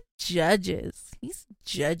Jiraiya judges. He's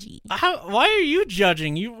judgy. Why are you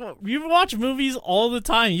judging? You watch movies all the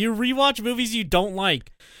time. You rewatch movies you don't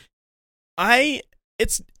like. I do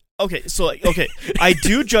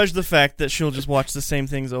judge the fact that she'll just watch the same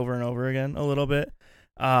things over and over again a little bit.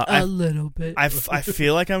 A little bit. I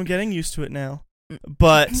feel like I'm getting used to it now,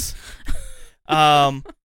 but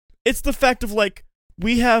it's the fact of like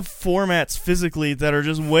we have formats physically that are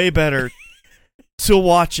just way better to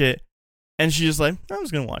watch it, and she's just like, I'm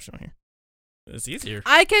just gonna watch it on here. It's easier.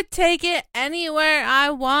 I could take it anywhere I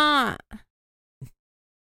want.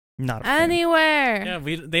 Not a fan. Anywhere.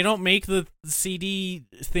 Yeah, they don't make the CD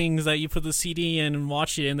things that you put the CD in and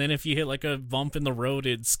watch it, and then if you hit like a bump in the road,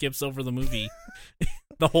 it skips over the movie.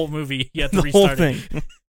 The whole movie. You have to the whole restart thing.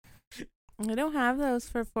 I don't have those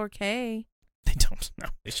for 4K. They don't. No,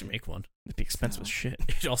 They should make one. it'd be expensive as shit.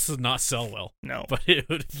 It'd also not sell well, No, but it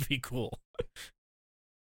would be cool.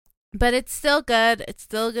 But it's still good. It's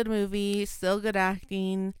still a good movie. Still good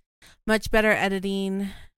acting. Much better editing.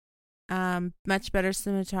 Much better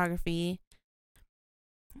cinematography.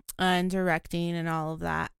 And directing and all of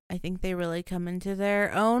that. I think they really come into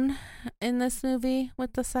their own in this movie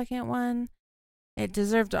with the second one. It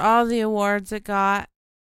deserved all the awards it got.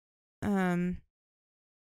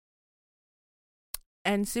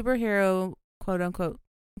 And superhero, quote unquote,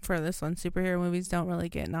 for this one, superhero movies don't really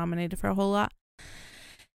get nominated for a whole lot.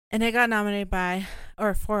 And it got nominated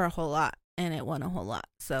for a whole lot, and it won a whole lot.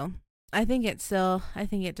 So I think it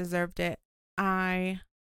deserved it. I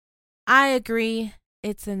agree.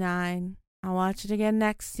 It's a 9. I'll watch it again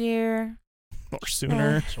next year. or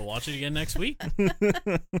sooner. So watch it again next week.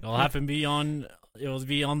 It'll be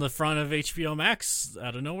on the front of HBO Max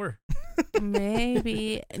out of nowhere.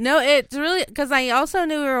 Maybe. No, it's really, because I also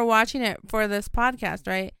knew we were watching it for this podcast,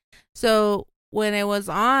 right? So when it was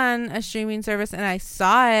on a streaming service and I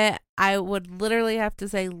saw it, I would literally have to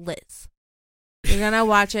say, Liz, you're going to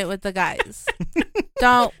watch it with the guys.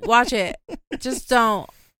 Don't watch it. Just don't.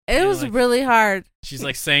 It was really hard. She's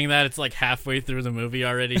like saying that it's like halfway through the movie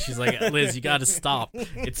already. She's like, Liz, you got to stop.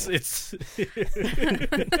 It's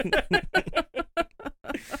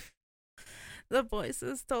The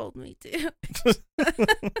voices told me to.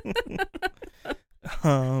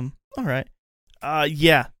 All right.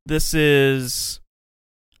 Yeah, this is,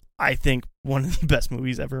 I think, one of the best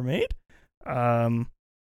movies ever made. I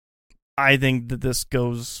think that this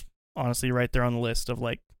goes honestly right there on the list of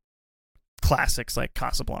like classics like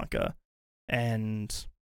Casablanca and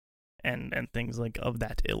things like of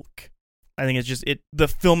that ilk. I think it's just the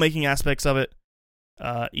filmmaking aspects of it,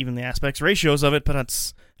 even the aspects ratios of it, but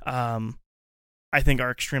it's I think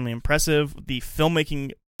are extremely impressive. The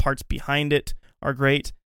filmmaking parts behind it are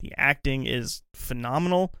great. The acting is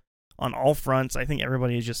phenomenal on all fronts. I think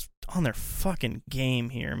everybody is just on their fucking game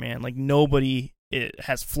here, man. Like nobody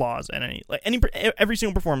has flaws in every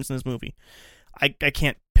single performance in this movie. I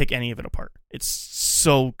can't pick any of it apart. It's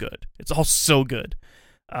so good. It's all so good.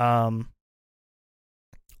 All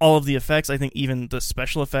of the effects, I think even the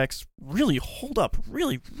special effects really hold up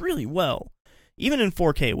really, really well. Even in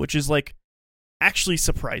 4K, which is like actually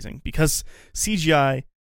surprising because CGI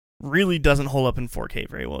really doesn't hold up in 4K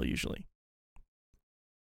very well usually.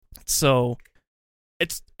 So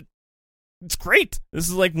it's great. This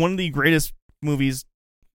is like one of the greatest movies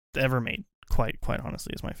ever made. Quite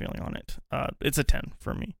honestly is my feeling on it. It's a 10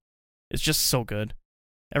 for me. It's just so good.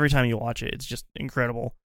 Every time you watch it, it's just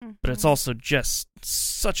incredible. Mm-hmm. But it's also just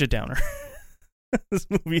such a downer. This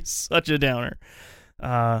movie is such a downer.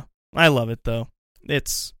 I love it though.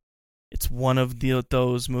 It's one of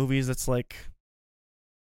those movies that's like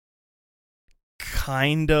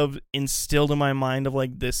kind of instilled in my mind of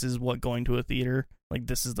like, this is what going to a theater, like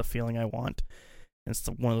this is the feeling I want. And it's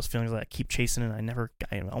one of those feelings that I keep chasing and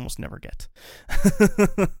I almost never get.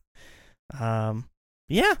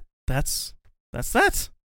 Yeah, that's that.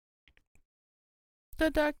 The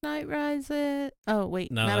Dark Knight Rises. Oh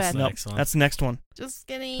wait, No, my that's bad. the Nope, next one. that's the next one. Just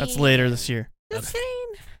kidding. That's later this year. Just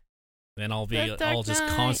kidding. Then I'll The Dark I'll just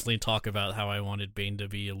Knight. constantly talk about how I wanted Bane to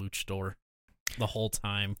be a luchador the whole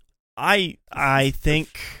time. I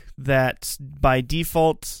think that by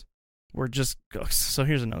default we're just so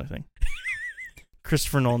here's another thing.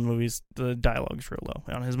 Christopher Nolan movies, the dialogue's real low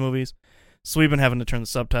on his movies, so we've been having to turn the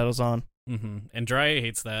subtitles on. And Dry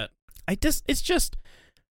hates that. It's just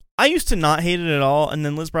I used to not hate it at all, and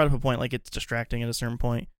then Liz brought up a point like it's distracting at a certain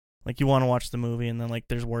point. Like you want to watch the movie, and then like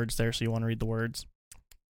there's words there, so you want to read the words.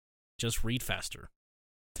 Just read faster.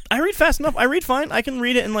 I read fast enough. I read fine. I can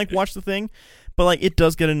read it and like watch the thing, but like it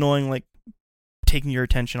does get annoying, like taking your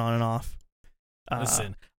attention on and off.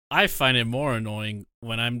 Listen, I find it more annoying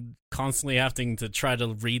when I'm constantly having to try to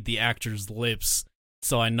read the actors' lips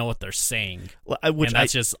so I know what they're saying. Which and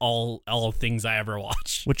that's just all things I ever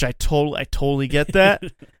watch. Which I totally get that.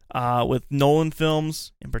 With Nolan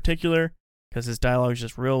films in particular, because his dialogue is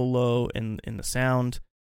just real low in the sound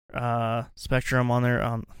spectrum on there.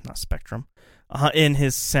 Not spectrum. In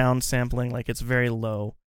his sound sampling, like it's very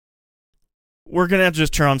low. We're gonna have to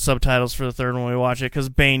just turn on subtitles for the third one when we watch it, because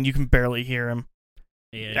Bane, you can barely hear him.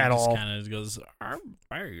 Yeah, at he just all. kind of goes, I'm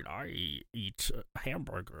Bane, I eat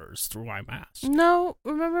hamburgers through my mask. No,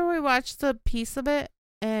 remember we watched a piece of it,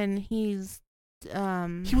 and he's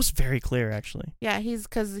He was very clear, actually. yeah, he's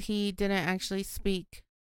because he didn't actually speak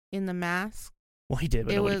in the mask. Well, he did,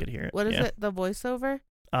 but nobody could hear it. What is Yeah. it? The voiceover?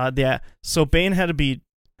 Yeah. So Bane had to be.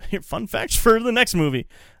 Fun facts for the next movie.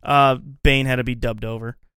 Bane had to be dubbed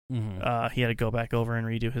over. Mm-hmm. He had to go back over and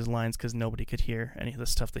redo his lines because nobody could hear any of the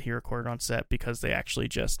stuff that he recorded on set, because they actually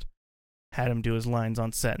just had him do his lines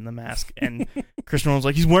on set in the mask. And Chris Nolan was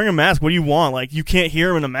like, he's wearing a mask. What do you want? Like, you can't hear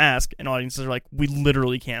him in a mask. And audiences are like, we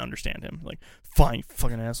literally can't understand him. Like, fine, you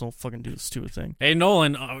fucking asshole. Fucking do this stupid thing. Hey,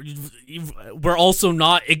 Nolan, we're also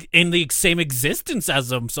not in the same existence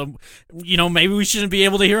as him, so, maybe we shouldn't be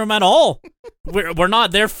able to hear him at all. We're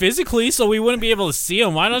not there physically, so we wouldn't be able to see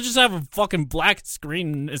him. Why not just have a fucking black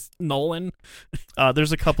screen, Nolan?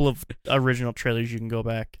 There's a couple of original trailers you can go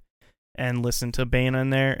back and listen to Bane in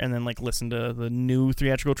there, and then like listen to the new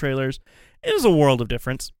theatrical trailers. It is a world of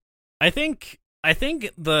difference. I think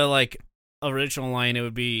the like original line it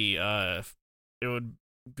would be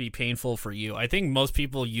painful for you. I think most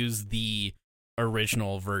people use the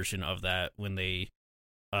original version of that when they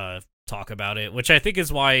talk about it, which I think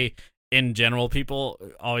is why in general people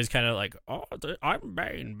always kind of like, oh, I'm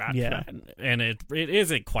Bane, Batman. Yeah. And it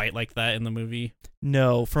isn't quite like that in the movie.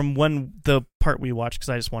 No, from when the part we watched, because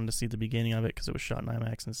I just wanted to see the beginning of it because it was shot in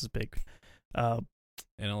IMAX and this is big. And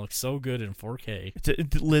it looks so good in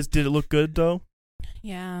 4K. Liz, did it look good though?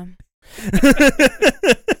 Yeah.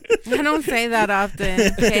 I don't say that often.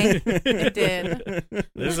 Okay, it did.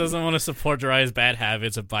 This doesn't want to support Jiraiya's bad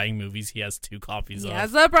habits of buying movies he has 2 copies He of.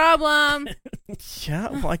 has a problem. Yeah,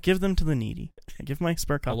 well, I give them to the needy. I give my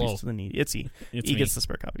spare copies Hello. to the needy. It's E. It's E me. gets the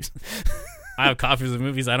spare copies. I have copies of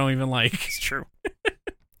movies I don't even like. It's true.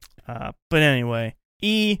 But anyway,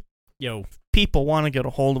 E, Yo, people want to get a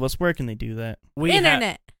hold of us. Where can they do that? we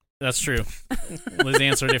Internet. That's true. Liz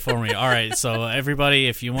answered it for me. All right, so everybody,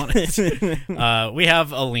 if you want it, we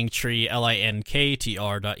have a link tree, linktr.ee/LOIP,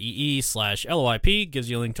 gives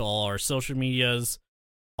you a link to all our social medias,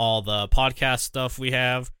 all the podcast stuff we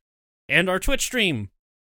have, and our Twitch stream.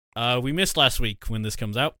 We missed last week when this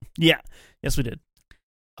comes out. Yeah. Yes, we did.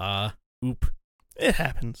 Oop. It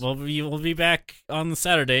happens. Well, we'll be back on the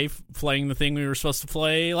Saturday playing the thing we were supposed to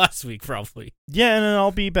play last week, probably. Yeah, and then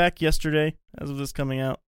I'll be back yesterday as of this coming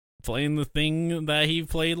out. Playing the thing that he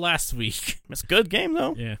played last week. It's a good game,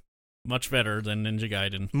 though. Yeah. Much better than Ninja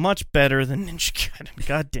Gaiden. Much better than Ninja Gaiden.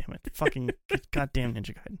 God damn it. Fucking goddamn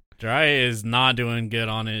Ninja Gaiden. Jiraiya is not doing good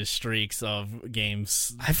on his streaks of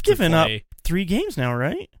games. I've to given up play. 3 games now,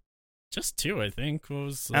 right? Just 2, I think. What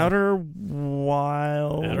was Outer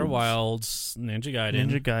Wilds. Outer Wilds, Ninja Gaiden.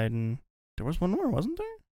 Ninja Gaiden. There was one more, wasn't there?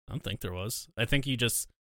 I don't think there was. I think you just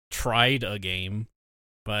tried a game,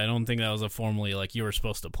 but I don't think that was a formally like you were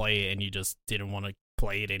supposed to play it and you just didn't want to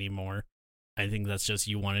play it anymore. I think that's just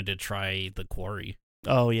you wanted to try The Quarry.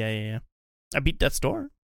 Oh, yeah. I beat Death's Door.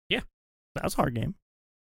 Yeah. That was a hard game.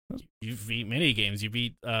 You beat many games. You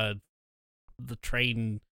beat the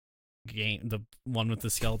train game, the one with the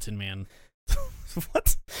skeleton man,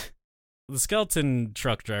 What? the skeleton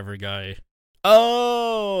truck driver guy.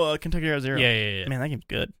 Oh, Kentucky Route Zero. Yeah. Man, that game's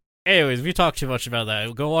good. Anyways, we talked too much about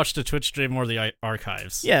that. Go watch the Twitch stream or the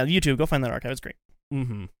archives. Yeah, YouTube. Go find that archive. It's great.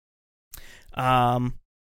 Mm-hmm.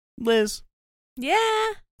 Liz,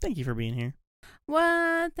 Yeah. thank you for being here.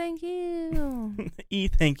 What? Thank you. E,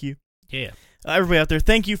 thank you. Yeah. Everybody out there,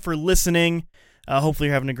 thank you for listening. Hopefully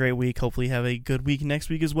you're having a great week. Hopefully you have a good week next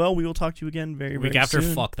week as well. We will talk to you again very, very Week after,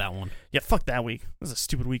 soon. fuck that one. Yeah, fuck that week. This is a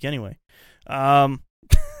stupid week anyway.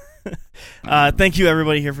 Thank you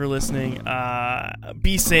everybody here for listening.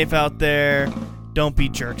 Be safe out there. Don't be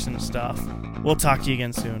jerks and stuff. We'll talk to you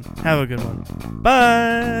again soon. Have a good one.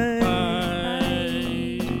 Bye. Bye.